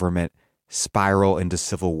PDPA government spiral into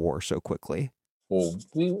civil war so quickly? Well,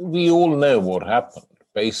 we all know what happened,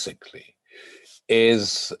 basically,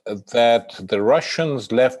 is that the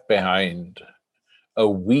Russians left behind a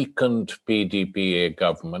weakened PDPA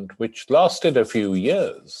government, which lasted a few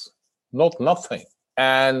years, not nothing.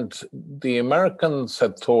 And the Americans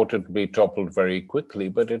had thought it would be toppled very quickly,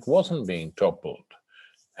 but it wasn't being toppled.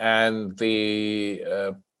 And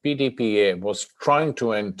the PDPA was trying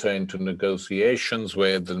to enter into negotiations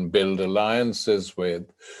with and build alliances with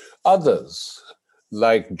others,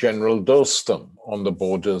 like General Dostum on the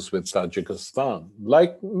borders with Tajikistan,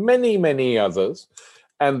 like many, many others.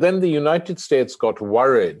 And then the United States got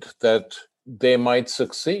worried that they might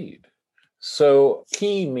succeed. So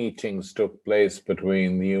key meetings took place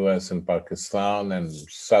between the US and Pakistan and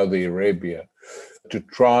Saudi Arabia to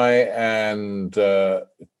try and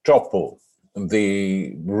topple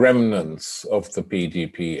the remnants of the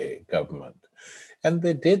PDPA government. And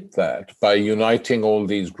they did that by uniting all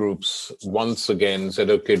these groups once again,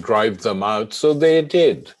 said, okay, drive them out. So they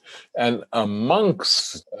did. And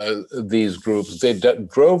amongst these groups, they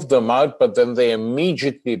drove them out, but then they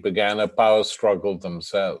immediately began a power struggle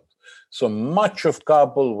themselves. So much of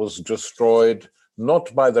Kabul was destroyed,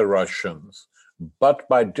 not by the Russians, but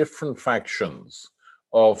by different factions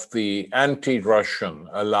of the anti-Russian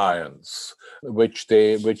alliance, which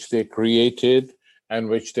they created and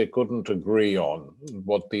which they couldn't agree on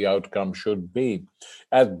what the outcome should be.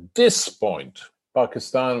 At this point,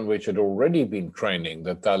 Pakistan, which had already been training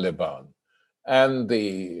the Taliban, and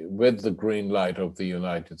with the green light of the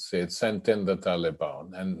United States, sent in the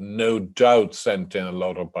Taliban, and no doubt sent in a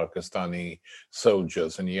lot of Pakistani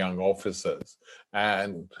soldiers and young officers,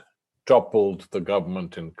 and toppled the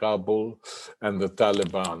government in Kabul, and the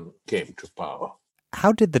Taliban came to power.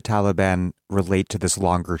 How did the Taliban relate to this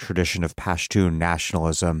longer tradition of Pashtun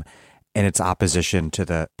nationalism and its opposition to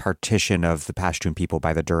the partition of the Pashtun people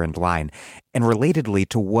by the Durand Line? And relatedly,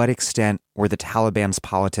 to what extent were the Taliban's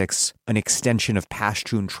politics an extension of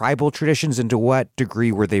Pashtun tribal traditions, and to what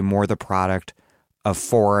degree were they more the product of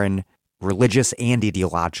foreign religious and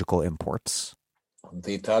ideological imports?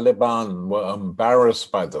 The Taliban were embarrassed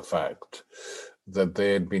by the fact that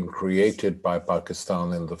they had been created by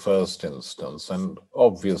Pakistan in the first instance. And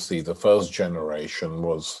obviously, the first generation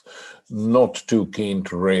was not too keen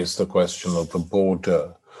to raise the question of the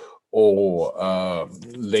border or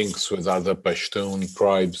links with other Pashtun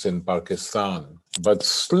tribes in Pakistan. But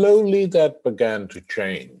slowly that began to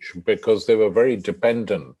change because they were very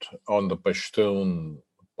dependent on the Pashtun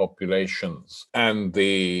populations and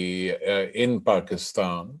in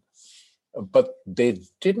Pakistan. But they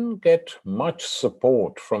didn't get much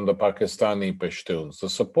support from the Pakistani Pashtuns. The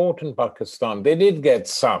support in Pakistan, they did get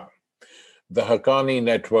some. The Haqqani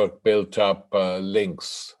network built up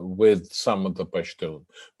links with some of the Pashtun.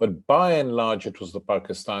 But by and large, it was the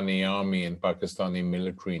Pakistani army and Pakistani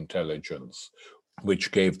military intelligence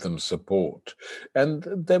which gave them support. And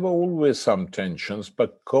there were always some tensions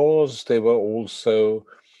because they were also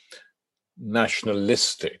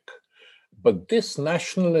nationalistic. But this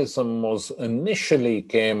nationalism initially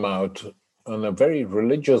came out in a very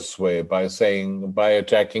religious way by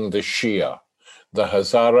attacking the Shia, the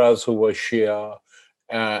Hazaras who were Shia,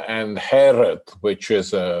 and Herat, which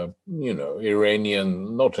is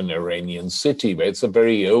Iranian, not an Iranian city, but it's a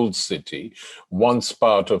very old city, once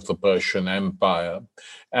part of the Persian Empire,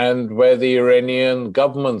 and where the Iranian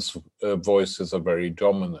government's voices are very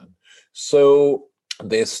dominant. So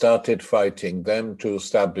they started fighting them to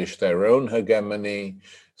establish their own hegemony.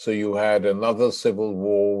 So you had another civil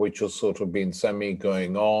war, which was sort of been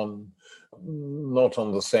going on, not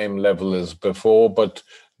on the same level as before, but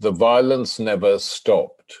the violence never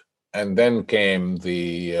stopped. And then came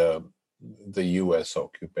the US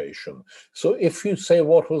occupation. So if you say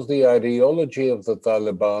what was the ideology of the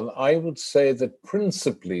Taliban, I would say that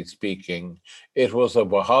principally speaking, it was a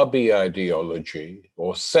Wahhabi ideology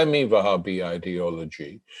or semi-Wahhabi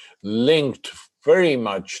ideology linked very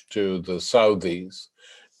much to the Saudis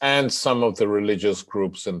and some of the religious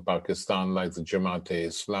groups in Pakistan like the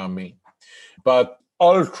Jamaat-e-Islami. But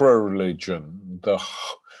ultra-religion, the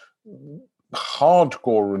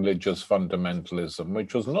hardcore religious fundamentalism,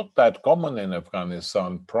 which was not that common in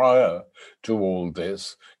Afghanistan prior to all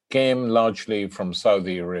this, came largely from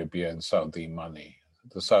Saudi Arabia and Saudi money.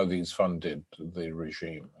 The Saudis funded the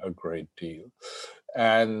regime a great deal.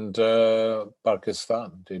 And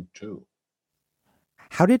Pakistan did too.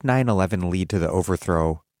 How did 9/11 lead to the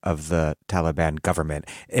overthrow of the Taliban government?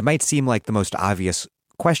 It might seem like the most obvious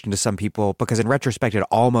question to some people because in retrospect, it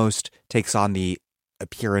almost takes on the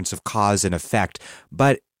appearance of cause and effect.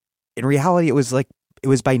 But in reality, it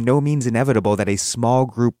was by no means inevitable that a small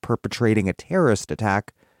group perpetrating a terrorist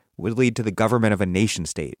attack would lead to the government of a nation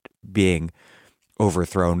state being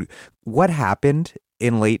overthrown. What happened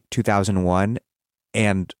in late 2001,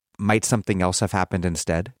 and might something else have happened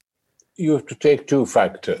instead? You have to take two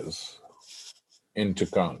factors into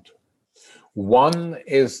account. One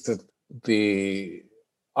is that the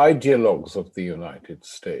ideologues of the United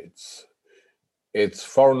States, its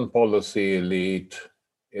foreign policy elite,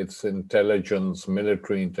 its intelligence,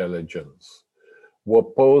 military intelligence, were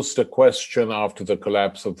posed a question after the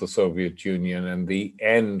collapse of the Soviet Union and the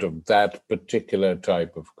end of that particular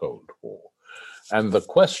type of Cold War. And the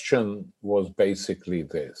question was basically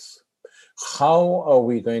this: how are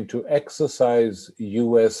we going to exercise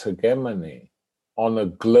US hegemony on a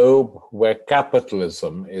globe where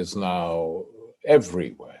capitalism is now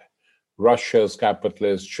everywhere? Russia's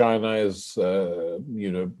capitalist, China is,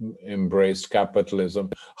 embraced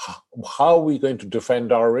capitalism. How are we going to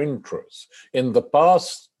defend our interests? In the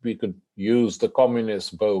past, we could use the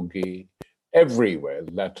communist bogey everywhere,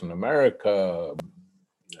 Latin America,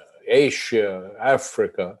 Asia,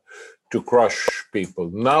 Africa, to crush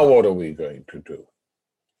people. Now what are we going to do?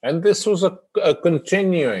 And this was a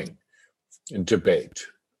continuing debate.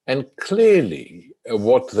 And clearly,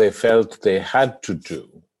 what they felt they had to do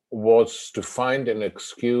was to find an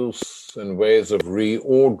excuse and ways of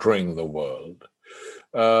reordering the world,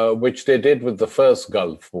 which they did with the first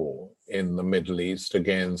Gulf War in the Middle East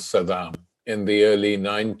against Saddam in the early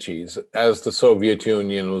 90s, as the Soviet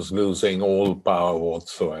Union was losing all power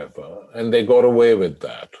whatsoever. And they got away with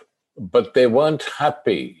that. But they weren't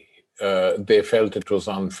happy. They felt it was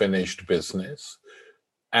unfinished business.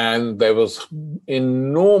 And there was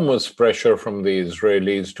enormous pressure from the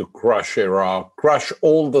Israelis to crush Iraq, crush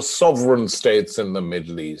all the sovereign states in the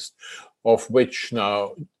Middle East, of which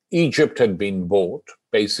now Egypt had been bought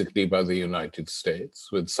basically by the United States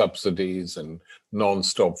with subsidies and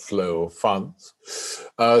non-stop flow of funds.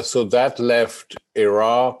 So that left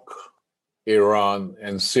Iraq, Iran,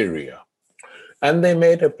 and Syria. And they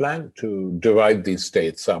made a plan to divide these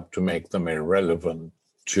states up to make them irrelevant.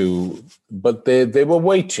 But they were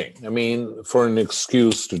waiting, for an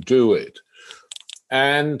excuse to do it.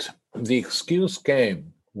 And the excuse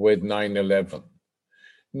came with 9/11.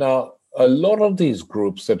 Now, a lot of these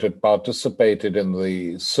groups that had participated in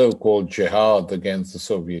the so-called jihad against the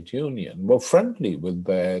Soviet Union were friendly with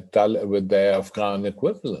their Afghan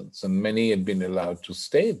equivalents, and many had been allowed to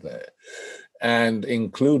stay there, and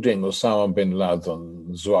including Osama bin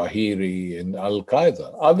Laden, Zawahiri, and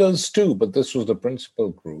Al-Qaeda. Others too, but this was the principal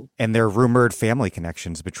group. And there are rumored family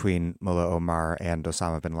connections between Mullah Omar and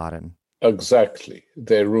Osama bin Laden. Exactly.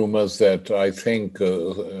 There are rumors that I think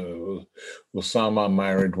Osama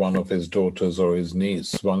married one of his daughters or his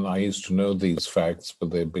niece. I used to know these facts,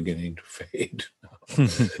 but they're beginning to fade.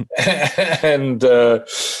 And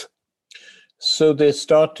so they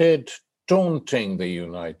started taunting the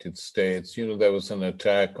United States. You know, there was an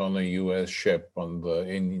attack on a U.S. ship in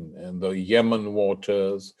the Yemen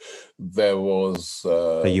waters. There was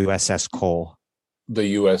the USS Cole.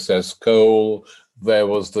 The USS Cole. There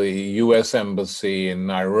was the U.S. Embassy in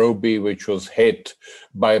Nairobi, which was hit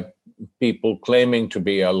by people claiming to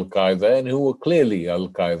be Al-Qaeda and who were clearly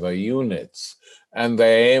Al-Qaeda units. And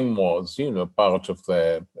their aim was, you know, part of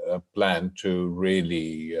their plan to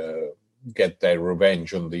really get their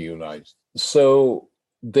revenge on the United States. So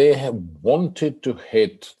they have wanted to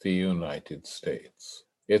hit the United States.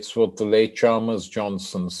 It's what the late Chalmers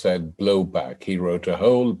Johnson said, blowback. He wrote a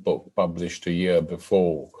whole book published a year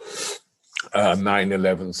before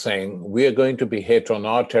 9/11 saying, we are going to be hit on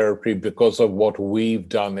our territory because of what we've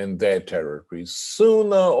done in their territories.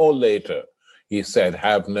 Sooner or later, he said,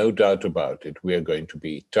 have no doubt about it, we are going to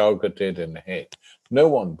be targeted and hit. No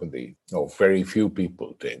one believed, or very few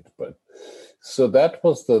people did. But so that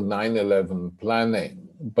was the 9/11 planning.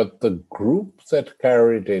 But the group that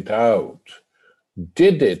carried it out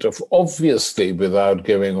did it, obviously, without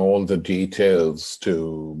giving all the details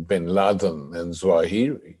to bin Laden and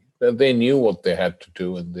Zawahiri. They knew what they had to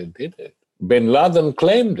do and they did it. Bin Laden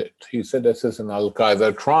claimed it. He said this is an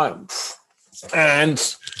Al-Qaeda triumph. And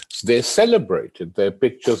they celebrated. There are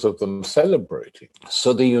pictures of them celebrating.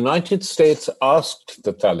 So the United States asked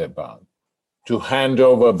the Taliban to hand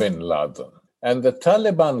over bin Laden. And the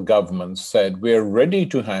Taliban government said, we're ready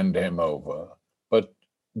to hand him over, but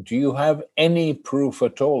do you have any proof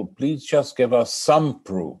at all? Please just give us some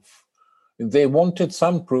proof. They wanted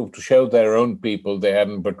some proof to show their own people they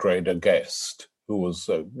hadn't betrayed a guest who was,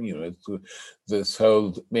 this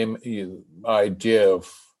whole idea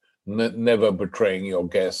of never betraying your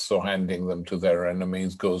guests or handing them to their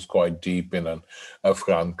enemies goes quite deep in an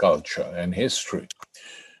Afghan culture and history.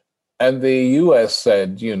 And the US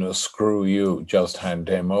said, screw you, just hand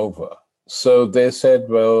him over. So they said,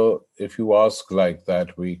 well, if you ask like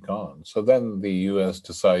that, we can't. So then the US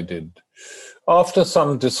decided, after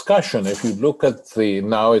some discussion, if you look at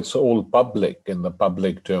now it's all public in the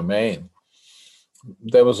public domain,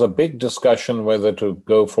 there was a big discussion whether to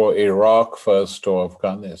go for Iraq first or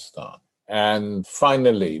Afghanistan. And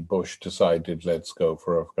finally, Bush decided, let's go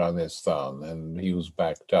for Afghanistan. And he was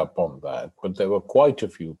backed up on that. But there were quite a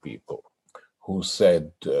few people who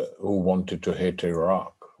said, who wanted to hit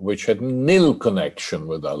Iraq, which had nil connection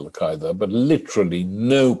with Al-Qaeda, but literally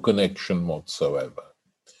no connection whatsoever.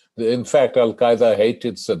 In fact, Al-Qaeda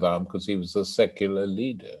hated Saddam because he was a secular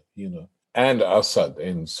leader, And Assad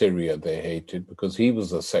in Syria they hated because he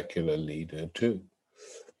was a secular leader too.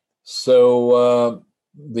 So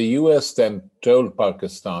the US then told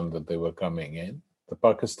Pakistan that they were coming in. The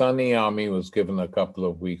Pakistani army was given a couple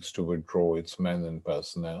of weeks to withdraw its men and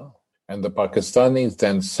personnel. And the Pakistanis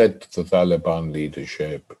then said to the Taliban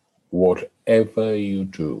leadership, whatever you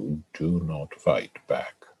do, do not fight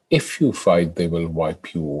back. If you fight, they will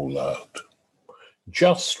wipe you all out.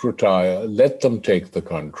 Just retire, let them take the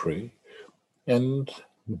country, and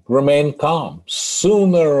remain calm.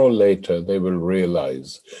 Sooner or later, they will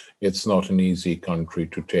realize it's not an easy country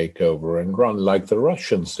to take over and run like the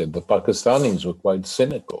Russians did. The Pakistanis were quite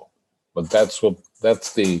cynical, but that's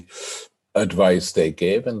the advice they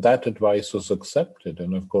gave, and that advice was accepted.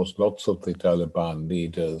 And of course, lots of the Taliban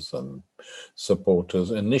leaders and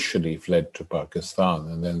supporters initially fled to Pakistan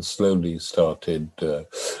and then slowly started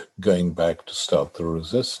going back to start the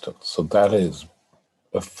resistance. So that is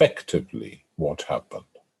effectively what happened.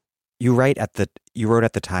 You wrote at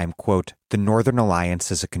the time, quote, the Northern Alliance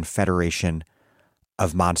is a confederation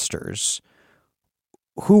of monsters.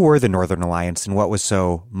 Who were the Northern Alliance and what was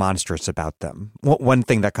so monstrous about them? One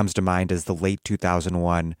thing that comes to mind is the late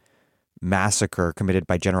 2001 massacre committed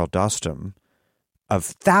by General Dostum of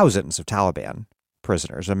thousands of Taliban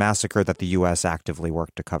prisoners, a massacre that the U.S. actively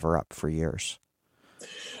worked to cover up for years.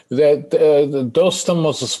 Dostum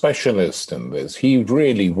was a specialist in this. He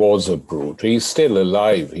really was a brute. He's still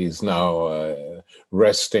alive. He's now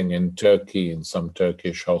resting in Turkey in some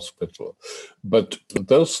Turkish hospital. But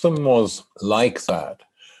Dostum was like that.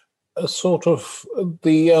 A sort of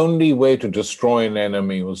the only way to destroy an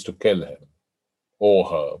enemy was to kill him or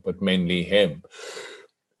her, but mainly him.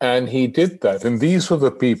 And he did that. And these were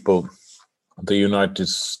the people, the United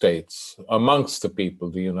States, amongst the people,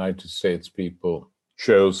 the United States people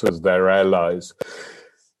chose as their allies,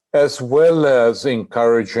 as well as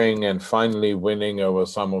encouraging and finally winning over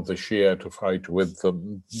some of the Shia to fight with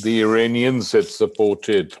them. The Iranians had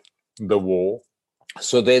supported the war.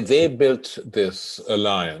 So they built this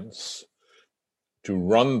alliance to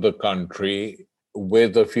run the country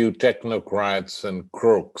with a few technocrats and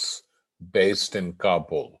crooks based in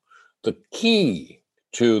Kabul. The key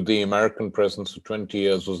to the American presence for 20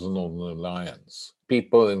 years was the Northern Alliance.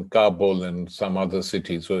 People in Kabul and some other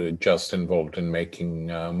cities were just involved in making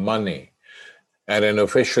money. And an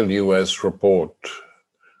official US report,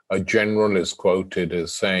 a general is quoted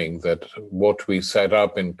as saying that what we set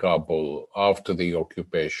up in Kabul after the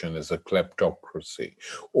occupation is a kleptocracy.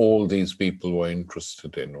 All these people were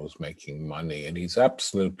interested in was making money. And he's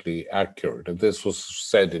absolutely accurate. And this was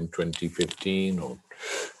said in 2015 or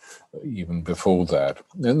even before that.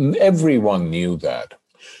 And everyone knew that.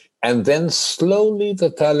 And then slowly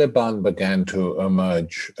the Taliban began to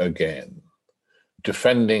emerge again,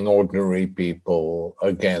 defending ordinary people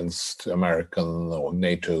against American or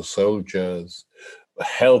NATO soldiers,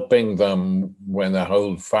 helping them when their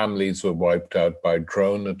whole families were wiped out by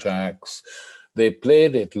drone attacks. They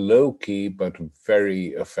played it low-key, but very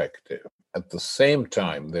effective. At the same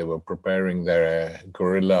time, they were preparing their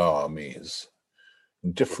guerrilla armies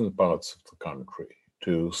in different parts of the country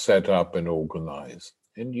to set up and organize.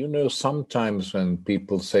 And you know, sometimes when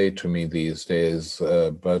people say to me these days,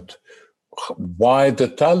 but why the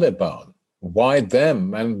Taliban? Why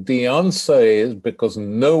them? And the answer is because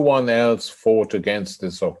no one else fought against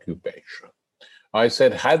this occupation. I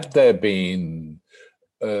said, had there been,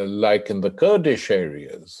 like in the Kurdish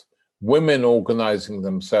areas, women organizing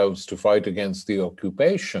themselves to fight against the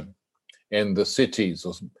occupation in the cities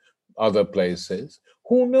or other places,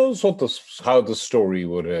 who knows how the story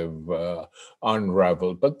would have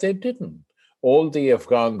unraveled, but they didn't. All the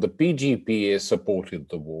PGPA supported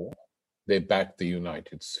the war. They backed the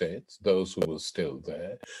United States, those who were still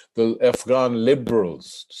there. The Afghan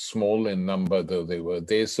liberals, small in number though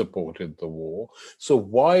they supported the war. So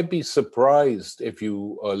why be surprised if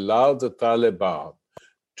you allow the Taliban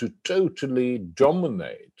to totally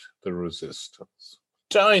dominate the resistance?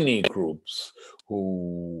 Tiny groups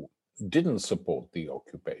who didn't support the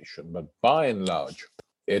occupation, but by and large,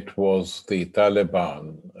 it was the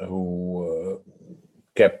Taliban who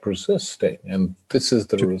kept resisting, and this is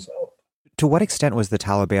the result. To what extent was the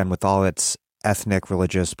Taliban, with all its ethnic,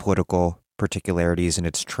 religious, political particularities and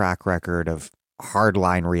its track record of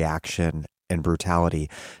hardline reaction and brutality,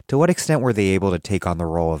 to what extent were they able to take on the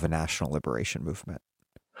role of a national liberation movement?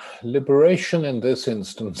 Liberation in this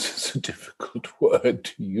instance is a difficult word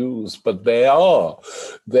to use, but there are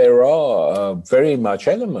very much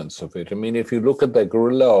elements of it. I mean, if you look at the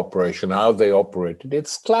guerrilla operation, how they operated,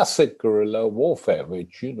 it's classic guerrilla warfare,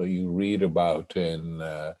 which, you know, you read about in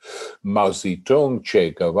Mao Zedong, Che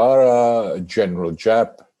Guevara, General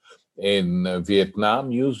Giap in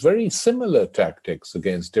Vietnam used very similar tactics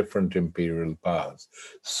against different imperial powers.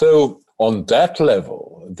 So on that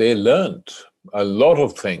level, they learned a lot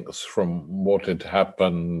of things from what had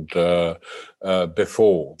happened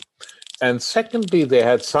before. And secondly, they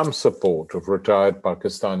had some support of retired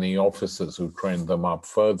Pakistani officers who trained them up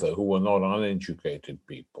further, who were not uneducated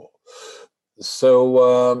people.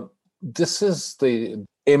 So this is the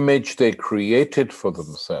image they created for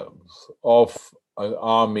themselves of an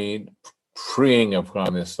army freeing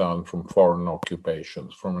Afghanistan from foreign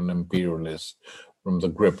occupations, from the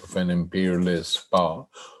grip of an imperialist power.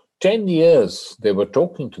 10 years, they were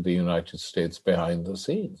talking to the United States behind the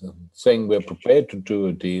scenes and saying, we're prepared to do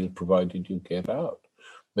a deal provided you get out.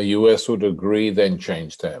 The US would agree, then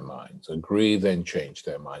change their minds, Then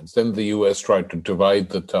the US tried to divide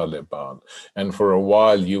the Taliban. And for a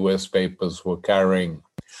while, US papers were carrying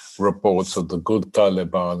reports of the good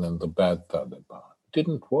Taliban and the bad Taliban. It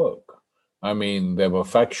didn't work. I mean, there were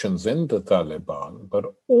factions in the Taliban, but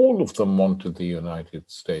all of them wanted the United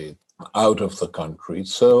States out of the country.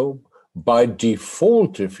 So by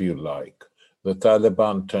default, if you like, the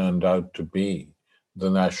Taliban turned out to be the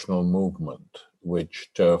national movement, which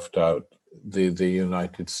turfed out the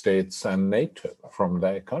United States and NATO from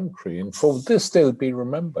their country. And for this, they'll be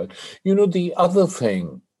remembered. You know, the other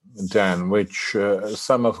thing, Dan, which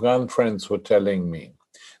some Afghan friends were telling me,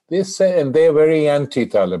 they say, and they're very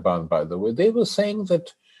anti-Taliban, by the way, they were saying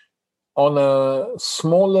that on a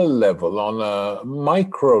smaller level, on a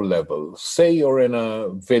micro level, say you're in a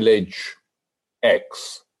village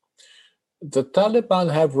X, the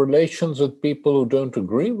Taliban have relations with people who don't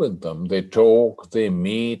agree with them. They talk, they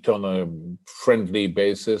meet on a friendly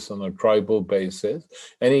basis, on a tribal basis.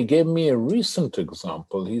 And he gave me a recent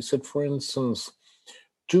example. He said, for instance,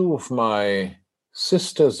 two of my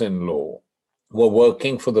sisters-in-law were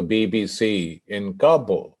working for the BBC in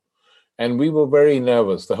Kabul. And we were very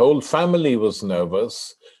nervous. The whole family was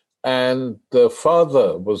nervous. And the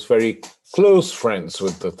father was very close friends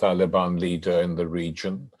with the Taliban leader in the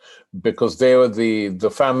region because they were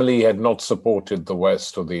the family had not supported the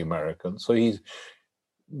West or the Americans. So he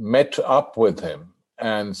met up with him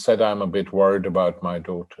and said, I'm a bit worried about my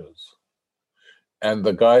daughters. And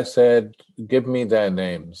the guy said, give me their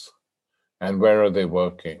names and where are they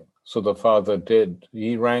working? So the father did.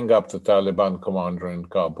 He rang up the Taliban commander in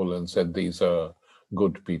Kabul and said, these are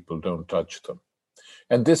good people, don't touch them.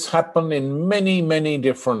 And this happened in many, many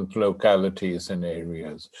different localities and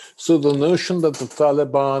areas. So the notion that the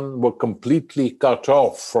Taliban were completely cut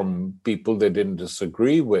off from people they didn't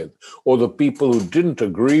disagree with, or the people who didn't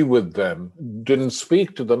agree with them didn't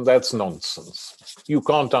speak to them, that's nonsense. You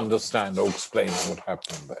can't understand or explain what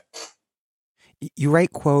happened there. You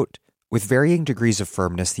write, quote, with varying degrees of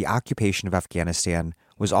firmness, the occupation of Afghanistan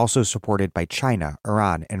was also supported by China,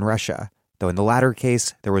 Iran, and Russia, though in the latter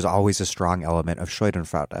case, there was always a strong element of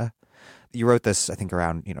Schadenfreude. You wrote this, I think,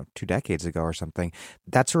 around 2 decades ago or something.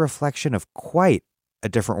 That's a reflection of quite a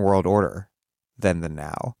different world order than the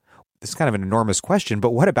now. This is kind of an enormous question,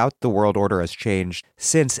 but what about the world order has changed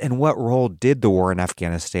since, and what role did the war in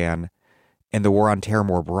Afghanistan and the war on terror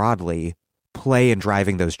more broadly play in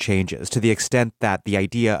driving those changes, to the extent that the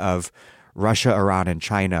idea of Russia, Iran, and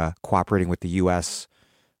China cooperating with the U.S.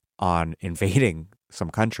 on invading some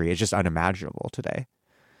country is just unimaginable today?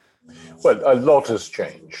 Well, a lot has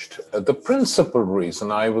changed. The principal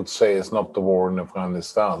reason, I would say, is not the war in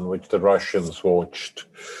Afghanistan, which the Russians watched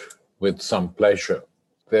with some pleasure.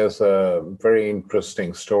 There's very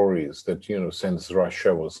interesting stories that, since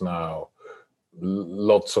Russia was now,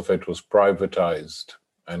 lots of it was privatized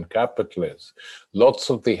and capitalist. Lots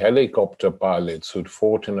of the helicopter pilots who'd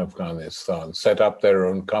fought in Afghanistan set up their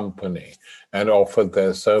own company and offered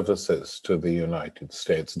their services to the United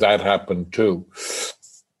States. That happened too.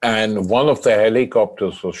 And one of the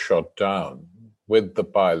helicopters was shot down with the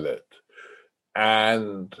pilot.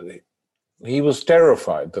 And he was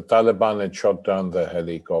terrified. The Taliban had shot down the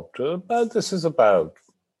helicopter. But this is about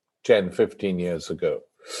 10, 15 years ago.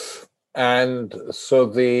 And so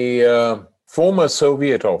the former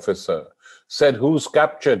Soviet officer said, who's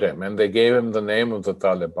captured him? And they gave him the name of the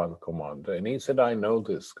Taliban commander. And he said, I know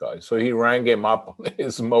this guy. So he rang him up on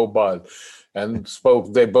his mobile and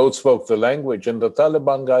spoke. They both spoke the language. And the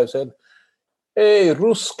Taliban guy said, hey,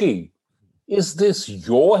 Ruski, is this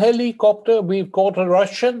your helicopter? We've caught a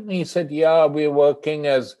Russian? He said, yeah, we're working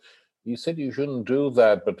as... He said, you shouldn't do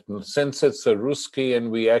that, but since it's a Ruski and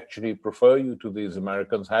we actually prefer you to these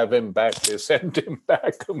Americans, have him back. They sent him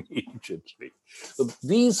back immediately. So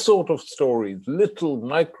these sort of stories, little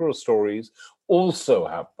micro stories, also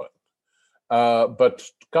happen. But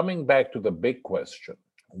coming back to the big question,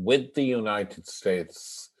 with the United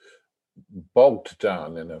States bogged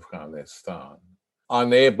down in Afghanistan,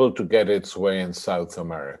 unable to get its way in South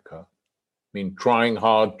America, trying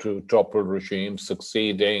hard to topple regimes,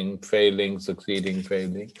 succeeding, failing, succeeding,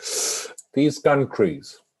 failing. These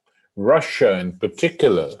countries, Russia in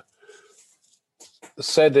particular,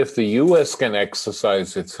 said if the US can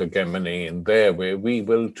exercise its hegemony in their way, we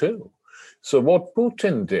will too. So what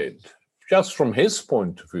Putin did, just from his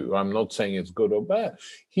point of view, I'm not saying it's good or bad,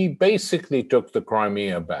 he basically took the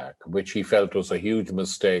Crimea back, which he felt was a huge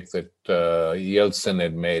mistake that Yeltsin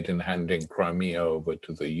had made in handing Crimea over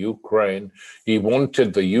to the Ukraine. He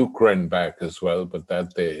wanted the Ukraine back as well, but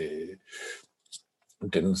that they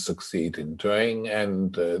didn't succeed in doing.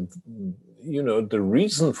 And, the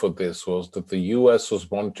reason for this was that the US was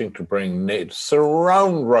wanting to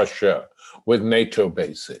surround Russia with NATO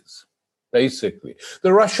bases. Basically,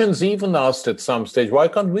 the Russians even asked at some stage, why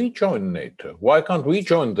can't we join NATO? Why can't we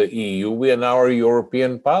join the EU? We are now a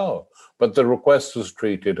European power. But the request was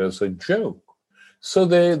treated as a joke. So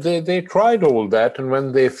they tried all that. And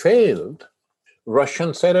when they failed,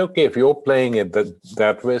 Russians said, okay, if you're playing it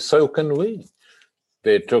that way, so can we.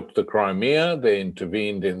 They took the Crimea, they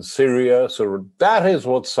intervened in Syria. So that is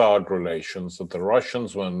what soured relations, that the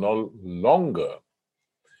Russians were no longer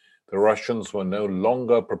The Russians were no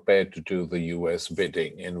longer prepared to do the US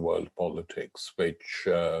bidding in world politics, which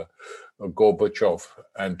Gorbachev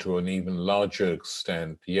and to an even larger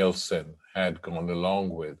extent Yeltsin had gone along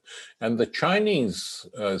with. And the Chinese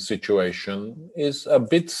situation is a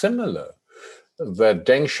bit similar, that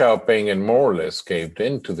Deng Xiaoping had more or less caved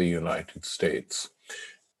into the United States.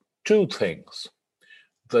 Two things.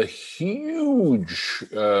 The huge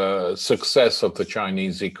success of the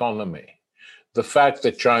Chinese economy, the fact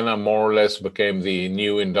that China more or less became the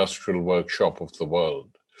new industrial workshop of the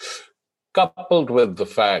world, coupled with the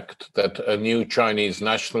fact that a new Chinese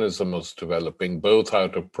nationalism was developing, both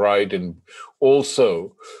out of pride and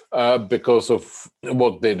also because of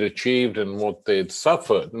what they'd achieved and what they'd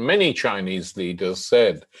suffered. Many Chinese leaders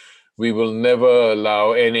said, we will never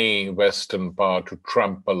allow any Western power to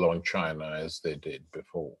trample on China as they did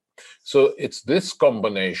before. So it's this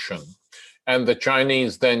combination, and the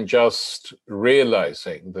Chinese then just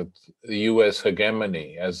realizing that the US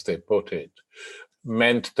hegemony, as they put it,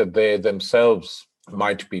 meant that they themselves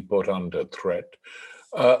might be put under threat.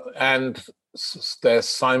 And their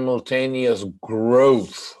simultaneous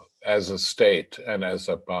growth as a state and as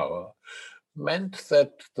a power meant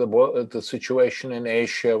that the situation in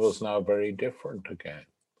Asia was now very different again.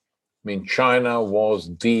 I mean, China was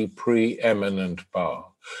the preeminent power,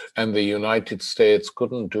 and the United States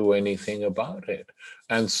couldn't do anything about it.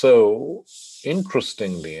 And so,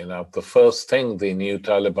 interestingly enough, the first thing the new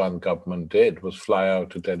Taliban government did was fly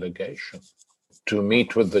out a delegation to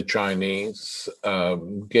meet with the Chinese,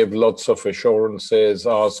 give lots of assurances,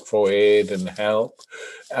 ask for aid and help.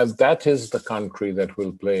 And that is the country that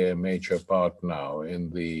will play a major part now in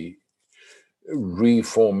the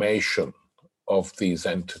reformation of these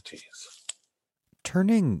entities.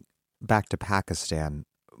 Turning back to Pakistan,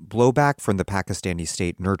 blowback from the Pakistani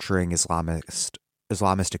state nurturing Islamist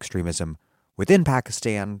extremism within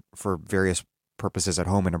Pakistan for various purposes at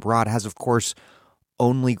home and abroad has, of course,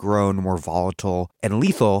 only grown more volatile and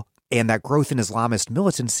lethal, and that growth in Islamist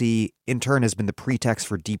militancy, in turn, has been the pretext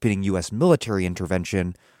for deepening U.S. military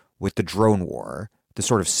intervention with the drone war, the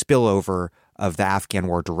sort of spillover of the Afghan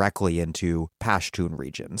war directly into Pashtun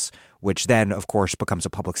regions, which then, of course, becomes a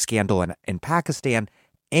public scandal in Pakistan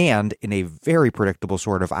and, in a very predictable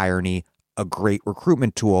sort of irony, a great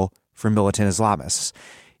recruitment tool for militant Islamists.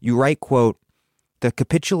 You write, quote, "The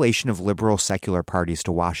capitulation of liberal secular parties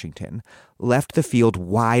to Washington left the field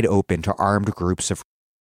wide open to armed groups of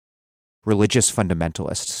religious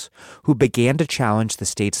fundamentalists who began to challenge the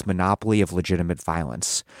state's monopoly of legitimate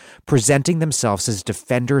violence, presenting themselves as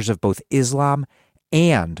defenders of both Islam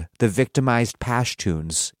and the victimized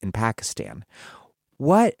Pashtuns in Pakistan."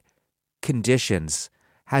 What conditions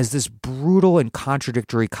has this brutal and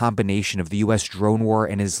contradictory combination of the U.S. drone war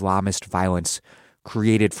and Islamist violence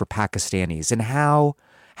created for Pakistanis? And how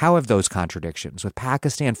have those contradictions, with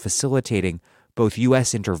Pakistan facilitating both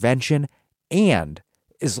U.S. intervention and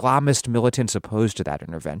Islamist militants opposed to that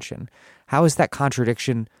intervention, how has that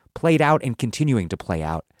contradiction played out and continuing to play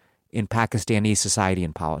out in Pakistani society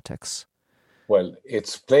and politics? Well,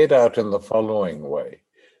 it's played out in the following way,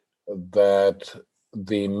 that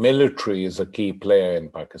the military is a key player in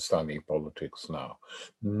Pakistani politics now.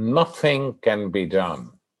 Nothing can be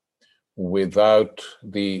done without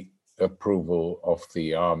the approval of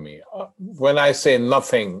the army. When I say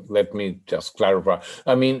nothing, let me just clarify.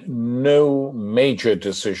 I mean, no major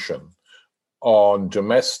decision on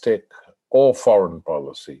domestic or foreign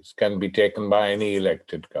policies can be taken by any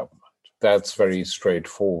elected government. That's very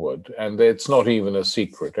straightforward. And it's not even a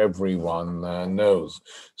secret. Everyone knows.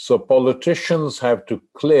 So politicians have to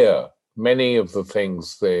clear many of the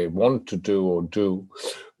things they want to do or do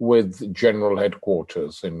with general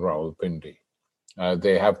headquarters in Rawalpindi.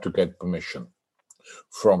 They have to get permission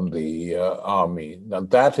from the army. Now,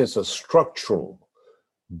 that is a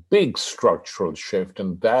big structural shift,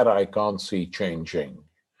 and that I can't see changing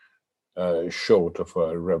short of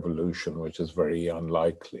a revolution, which is very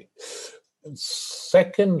unlikely.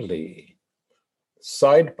 Secondly,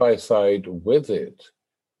 side by side with it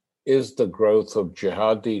is the growth of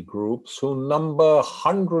jihadi groups who number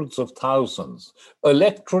hundreds of thousands.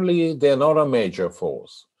 Electorally, they're not a major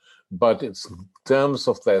force, but it's in terms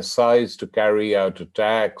of their size to carry out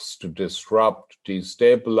attacks, to disrupt,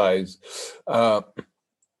 destabilize,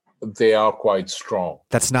 they are quite strong.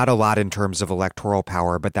 That's not a lot in terms of electoral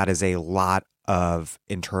power, but that is a lot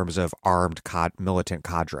in terms of armed militant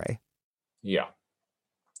cadre. Yeah,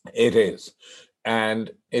 it is. And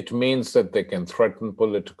it means that they can threaten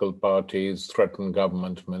political parties, threaten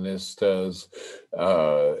government ministers,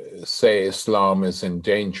 say Islam is in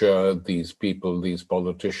danger, these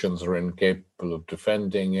politicians are incapable of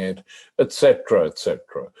defending it, etc., etc.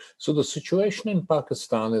 So the situation in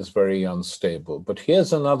Pakistan is very unstable. But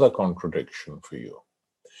here's another contradiction for you.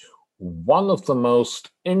 One of the most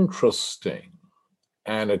interesting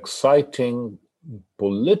and exciting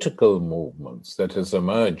political movements that has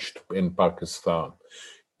emerged in Pakistan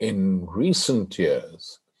in recent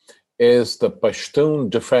years is the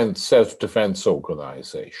Pashtun Self-Defense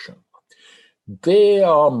Organization. They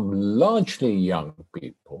are largely young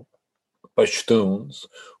people, Pashtuns,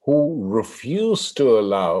 who refuse to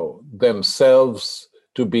allow themselves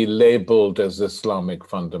to be labeled as Islamic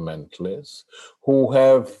fundamentalists, who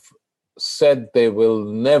have said they will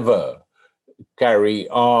never carry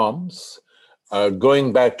arms,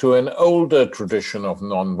 going back to an older tradition of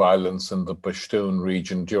nonviolence in the Pashtun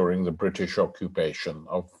region during the British occupation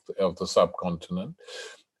of the subcontinent.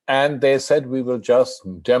 And they said, we will just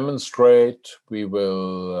demonstrate, we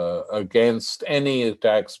will, against any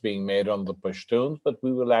attacks being made on the Pashtuns, but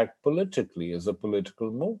we will act politically as a political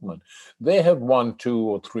movement. They have won 2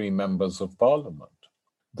 or 3 members of parliament.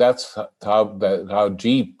 That's how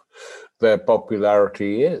deep their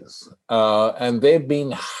popularity is. And they've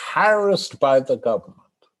been harassed by the government.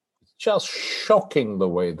 It's just shocking the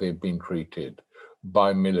way they've been treated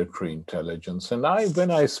by military intelligence. And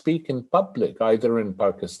when I speak in public, either in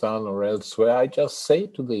Pakistan or elsewhere, I just say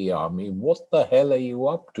to the army, what the hell are you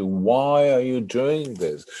up to? Why are you doing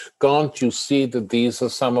this? Can't you see that these are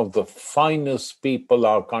some of the finest people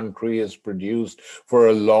our country has produced for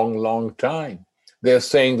a long, long time? They're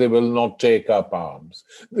saying they will not take up arms.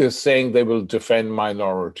 They're saying they will defend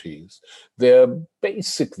minorities. They're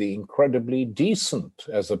basically incredibly decent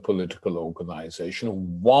as a political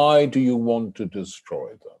organization. Why do you want to destroy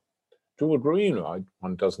them? To agree,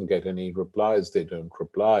 one doesn't get any replies. They don't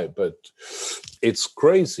reply, but it's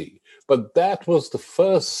crazy. But that was the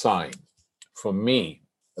first sign for me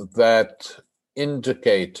that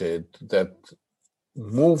indicated that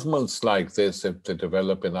movements like this, if they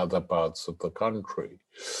develop in other parts of the country,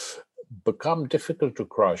 become difficult to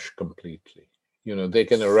crush completely. They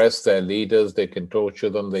can arrest their leaders, they can torture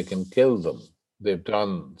them, they can kill them. They've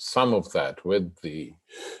done some of that with the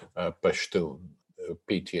Pashtun,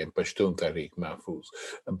 PTM, Pashtun Tehreek Mahfuz.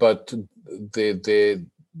 But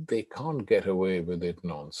they can't get away with it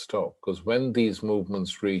non-stop, because when these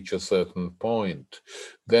movements reach a certain point,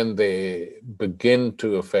 then they begin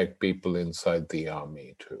to affect people inside the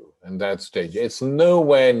army too. And that's dangerous. It's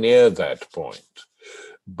nowhere near that point.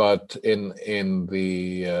 But in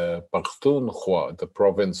the Pakhtunkhwa, the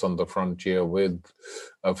province on the frontier with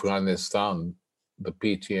Afghanistan, the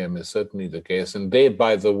PTM is certainly the case. And they,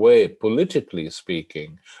 by the way, politically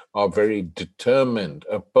speaking, are very determined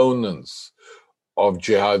opponents of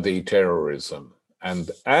jihadi terrorism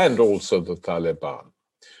and also the Taliban.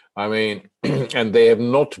 I mean, and they have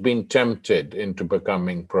not been tempted into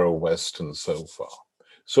becoming pro-Western so far.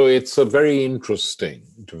 So it's a very interesting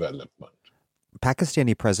development.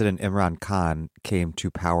 Pakistani President Imran Khan came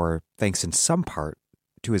to power thanks in some part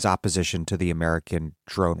to his opposition to the American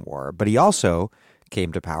drone war, but he also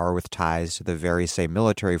came to power with ties to the very same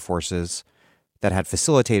military forces that had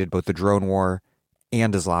facilitated both the drone war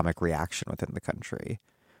and Islamic reaction within the country.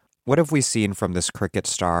 What have we seen from this cricket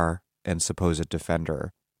star and supposed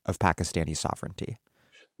defender of Pakistani sovereignty?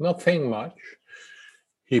 Nothing much.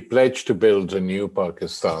 He pledged to build a new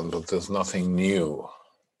Pakistan, but there's nothing new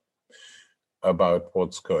about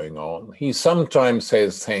what's going on. He sometimes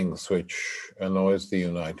says things which annoys the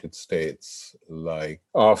United States, like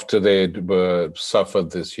after they'd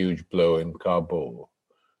suffered this huge blow in Kabul,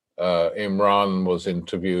 Imran was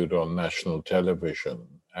interviewed on national television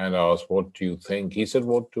and asked, what do you think? He said,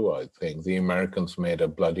 what do I think? The Americans made a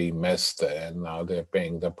bloody mess there and now they're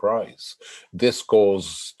paying the price. This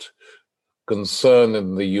caused concern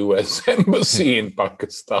in the US embassy in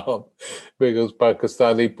Pakistan, because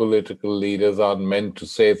Pakistani political leaders aren't meant to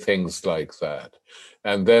say things like that.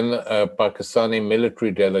 And then a Pakistani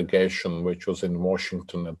military delegation, which was in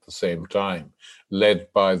Washington at the same time,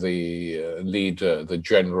 led by the leader, the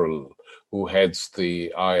general who heads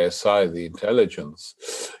the ISI, the intelligence,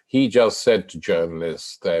 he just said to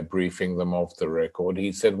journalists, they're briefing them off the record,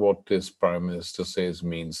 he said, what this prime minister says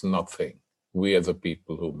means nothing. We are the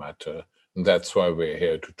people who matter. And that's why we're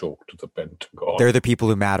here to talk to the Pentagon. They're the people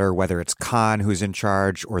who matter, whether it's Khan who's in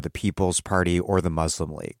charge or the People's Party or the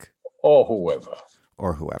Muslim League. Or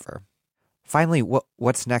whoever. Finally,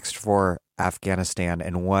 what's next for Afghanistan,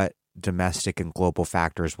 and what domestic and global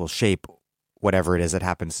factors will shape whatever it is that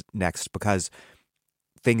happens next? Because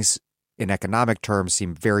things in economic terms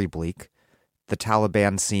seem very bleak. The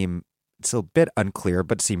Taliban seem, it's a bit unclear,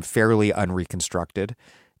 but seem fairly unreconstructed.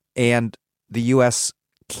 And the U.S.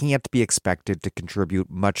 can't be expected to contribute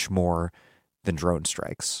much more than drone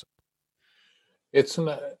strikes. It's an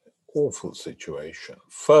awful situation.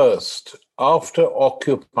 First, after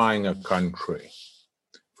occupying a country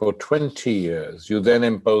for 20 years, you then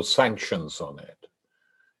impose sanctions on it.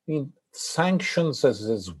 I mean, sanctions, as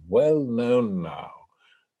is well known now,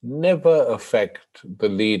 never affect the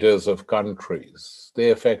leaders of countries.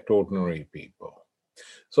 They affect ordinary people.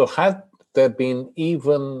 So had there been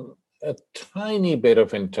even a tiny bit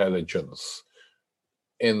of intelligence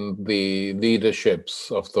in the leaderships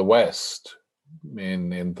of the West,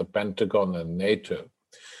 in the Pentagon and NATO,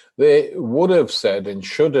 they would have said and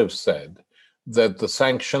should have said that the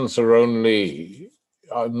sanctions are only,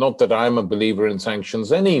 not that I'm a believer in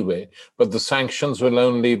sanctions anyway, but the sanctions will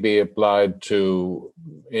only be applied to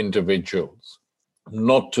individuals,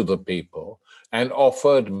 not to the people, and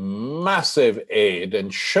offered massive aid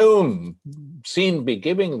and seen be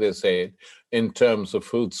giving this aid in terms of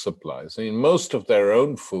food supplies. I mean, most of their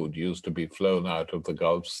own food used to be flown out of the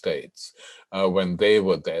Gulf states when they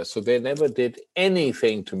were there. So they never did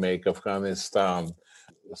anything to make Afghanistan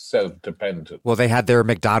self-dependent. Well, they had their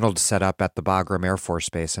McDonald's set up at the Bagram Air Force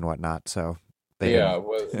Base and whatnot, so they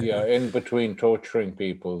in between torturing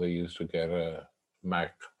people, they used to get a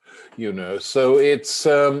Mac, So it's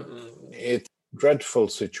dreadful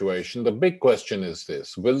situation. The big question is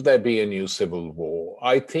this: will there be a new civil war?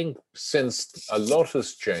 I think since a lot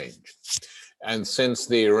has changed, and since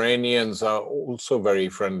the Iranians are also very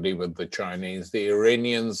friendly with the Chinese, the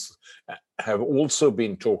Iranians have also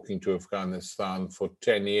been talking to Afghanistan for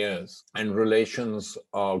 10 years, and relations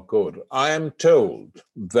are good. I am told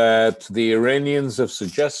that the Iranians have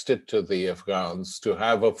suggested to the Afghans to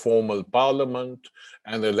have a formal parliament,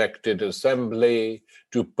 an elected assembly,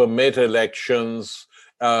 to permit elections,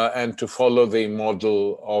 and to follow the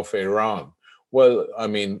model of Iran. Well, I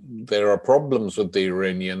mean, there are problems with the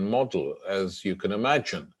Iranian model, as you can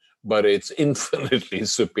imagine, but it's infinitely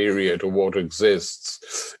superior to what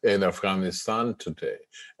exists in Afghanistan today.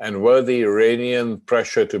 And were the Iranian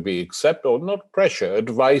pressure to be accepted, or not pressure,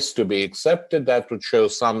 advice to be accepted, that would show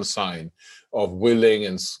some sign of willing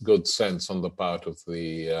and good sense on the part of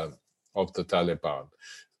the Taliban.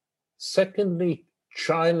 Secondly,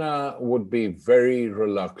 China would be very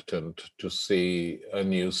reluctant to see a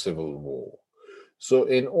new civil war. So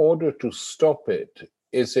in order to stop it,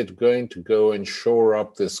 is it going to go and shore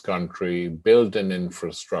up this country, build an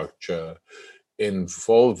infrastructure,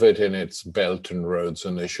 involve it in its Belt and Roads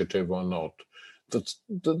Initiative or not?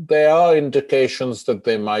 There are indications that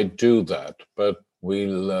they might do that, but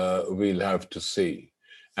we'll have to see.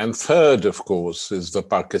 And third, of course, is the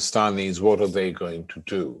Pakistanis. What are they going to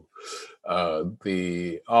do?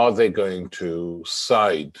 Are they going to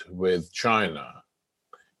side with China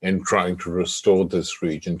in trying to restore this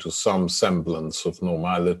region to some semblance of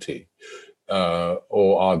normality,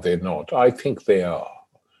 or are they not? I think they are.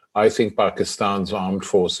 I think Pakistan's armed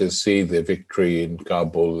forces see the victory in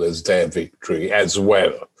Kabul as their victory as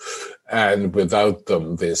well. And without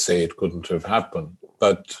them, they say it couldn't have happened.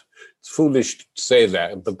 But it's foolish to say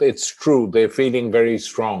that, but it's true. They're feeling very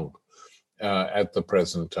strong at the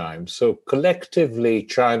present time. So collectively,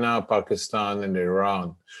 China, Pakistan, and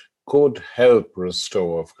Iran could help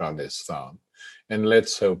restore Afghanistan. And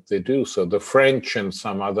let's hope they do so. The French and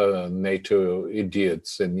some other NATO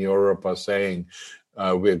idiots in Europe are saying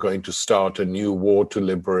we're going to start a new war to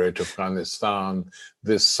liberate Afghanistan.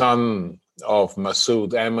 The son of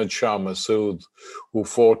Massoud, Ahmad Shah Massoud, who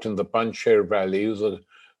fought in the Panjshir Valley, he was a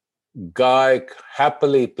guy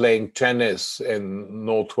happily playing tennis in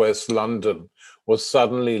northwest London, was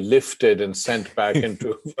suddenly lifted and sent back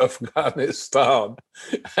into Afghanistan.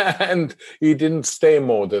 And he didn't stay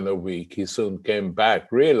more than a week. He soon came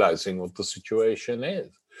back, realizing what the situation is.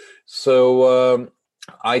 So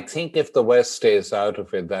I think if the West stays out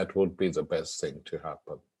of it, that would be the best thing to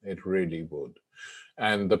happen. It really would.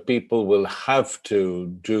 And the people will have to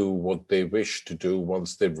do what they wish to do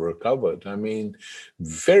once they've recovered. I mean,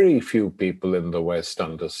 very few people in the West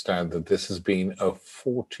understand that this has been a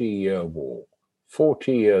 40-year war.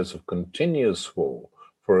 40 years of continuous war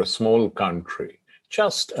for a small country.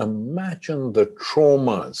 Just imagine the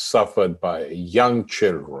traumas suffered by young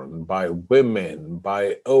children, by women,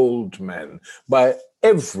 by old men, by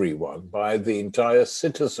everyone, by the entire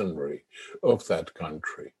citizenry of that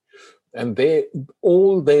country. And they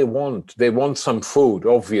want some food,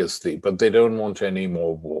 obviously, but they don't want any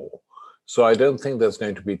more war. So I don't think there's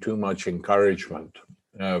going to be too much encouragement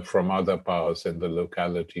from other powers in the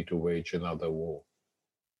locality to wage another war.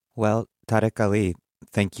 Well, Tariq Ali,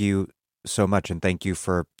 thank you so much, and thank you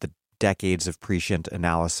for the decades of prescient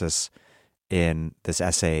analysis in this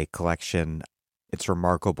essay collection. It's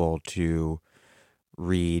remarkable to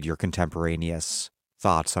read your contemporaneous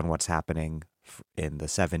thoughts on what's happening in the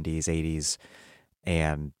 70s, 80s,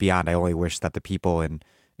 and beyond. I only wish that the people in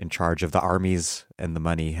charge of the armies and the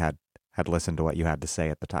money had listened to what you had to say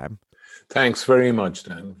at the time. Thanks very much,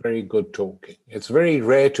 Dan. Very good talking. It's very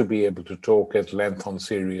rare to be able to talk at length on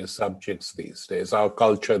serious subjects these days. Our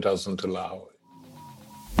culture doesn't allow it.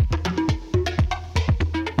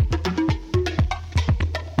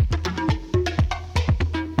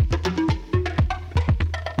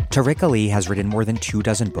 Tariq Ali has written more than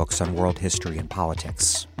 24 books on world history and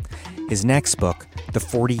politics. His next book, The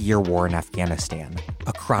 40-Year War in Afghanistan,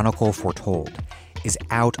 A Chronicle Foretold, is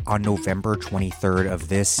out on November 23rd of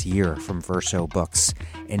this year from Verso Books,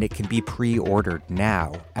 and it can be pre-ordered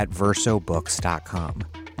now at versobooks.com.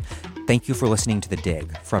 Thank you for listening to The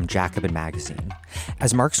Dig from Jacobin Magazine.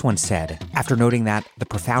 As Marx once said, after noting that the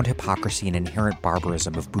profound hypocrisy and inherent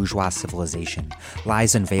barbarism of bourgeois civilization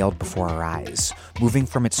lies unveiled before our eyes, moving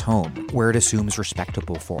from its home, where it assumes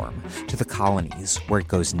respectable form, to the colonies, where it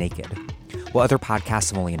goes naked. While other podcasts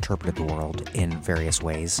have only interpreted the world in various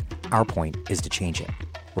ways, our point is to change it.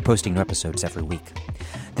 We're posting new episodes every week.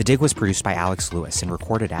 The Dig was produced by Alex Lewis and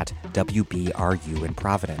recorded at WBRU in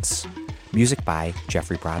Providence. Music by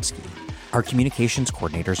Jeffrey Brodsky. Our communications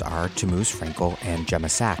coordinators are Tamuz Frankel and Gemma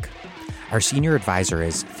Sack. Our senior advisor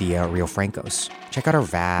is Thea Riofrancos. Check out our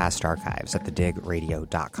vast archives at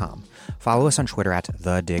thedigradio.com. Follow us on Twitter at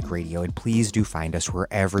thedigradio, and please do find us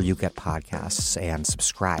wherever you get podcasts and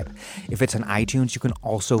subscribe. If it's on iTunes, you can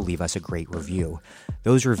also leave us a great review.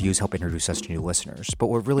 Those reviews help introduce us to new listeners. But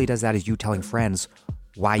what really does that is you telling friends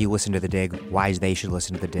why you listen to The Dig, why they should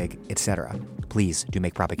listen to The Dig, etc. Please do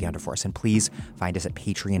make propaganda for us, and please find us at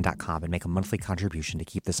patreon.com and make a monthly contribution to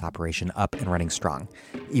keep this operation up and running strong.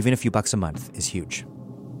 Even a few bucks a month is huge.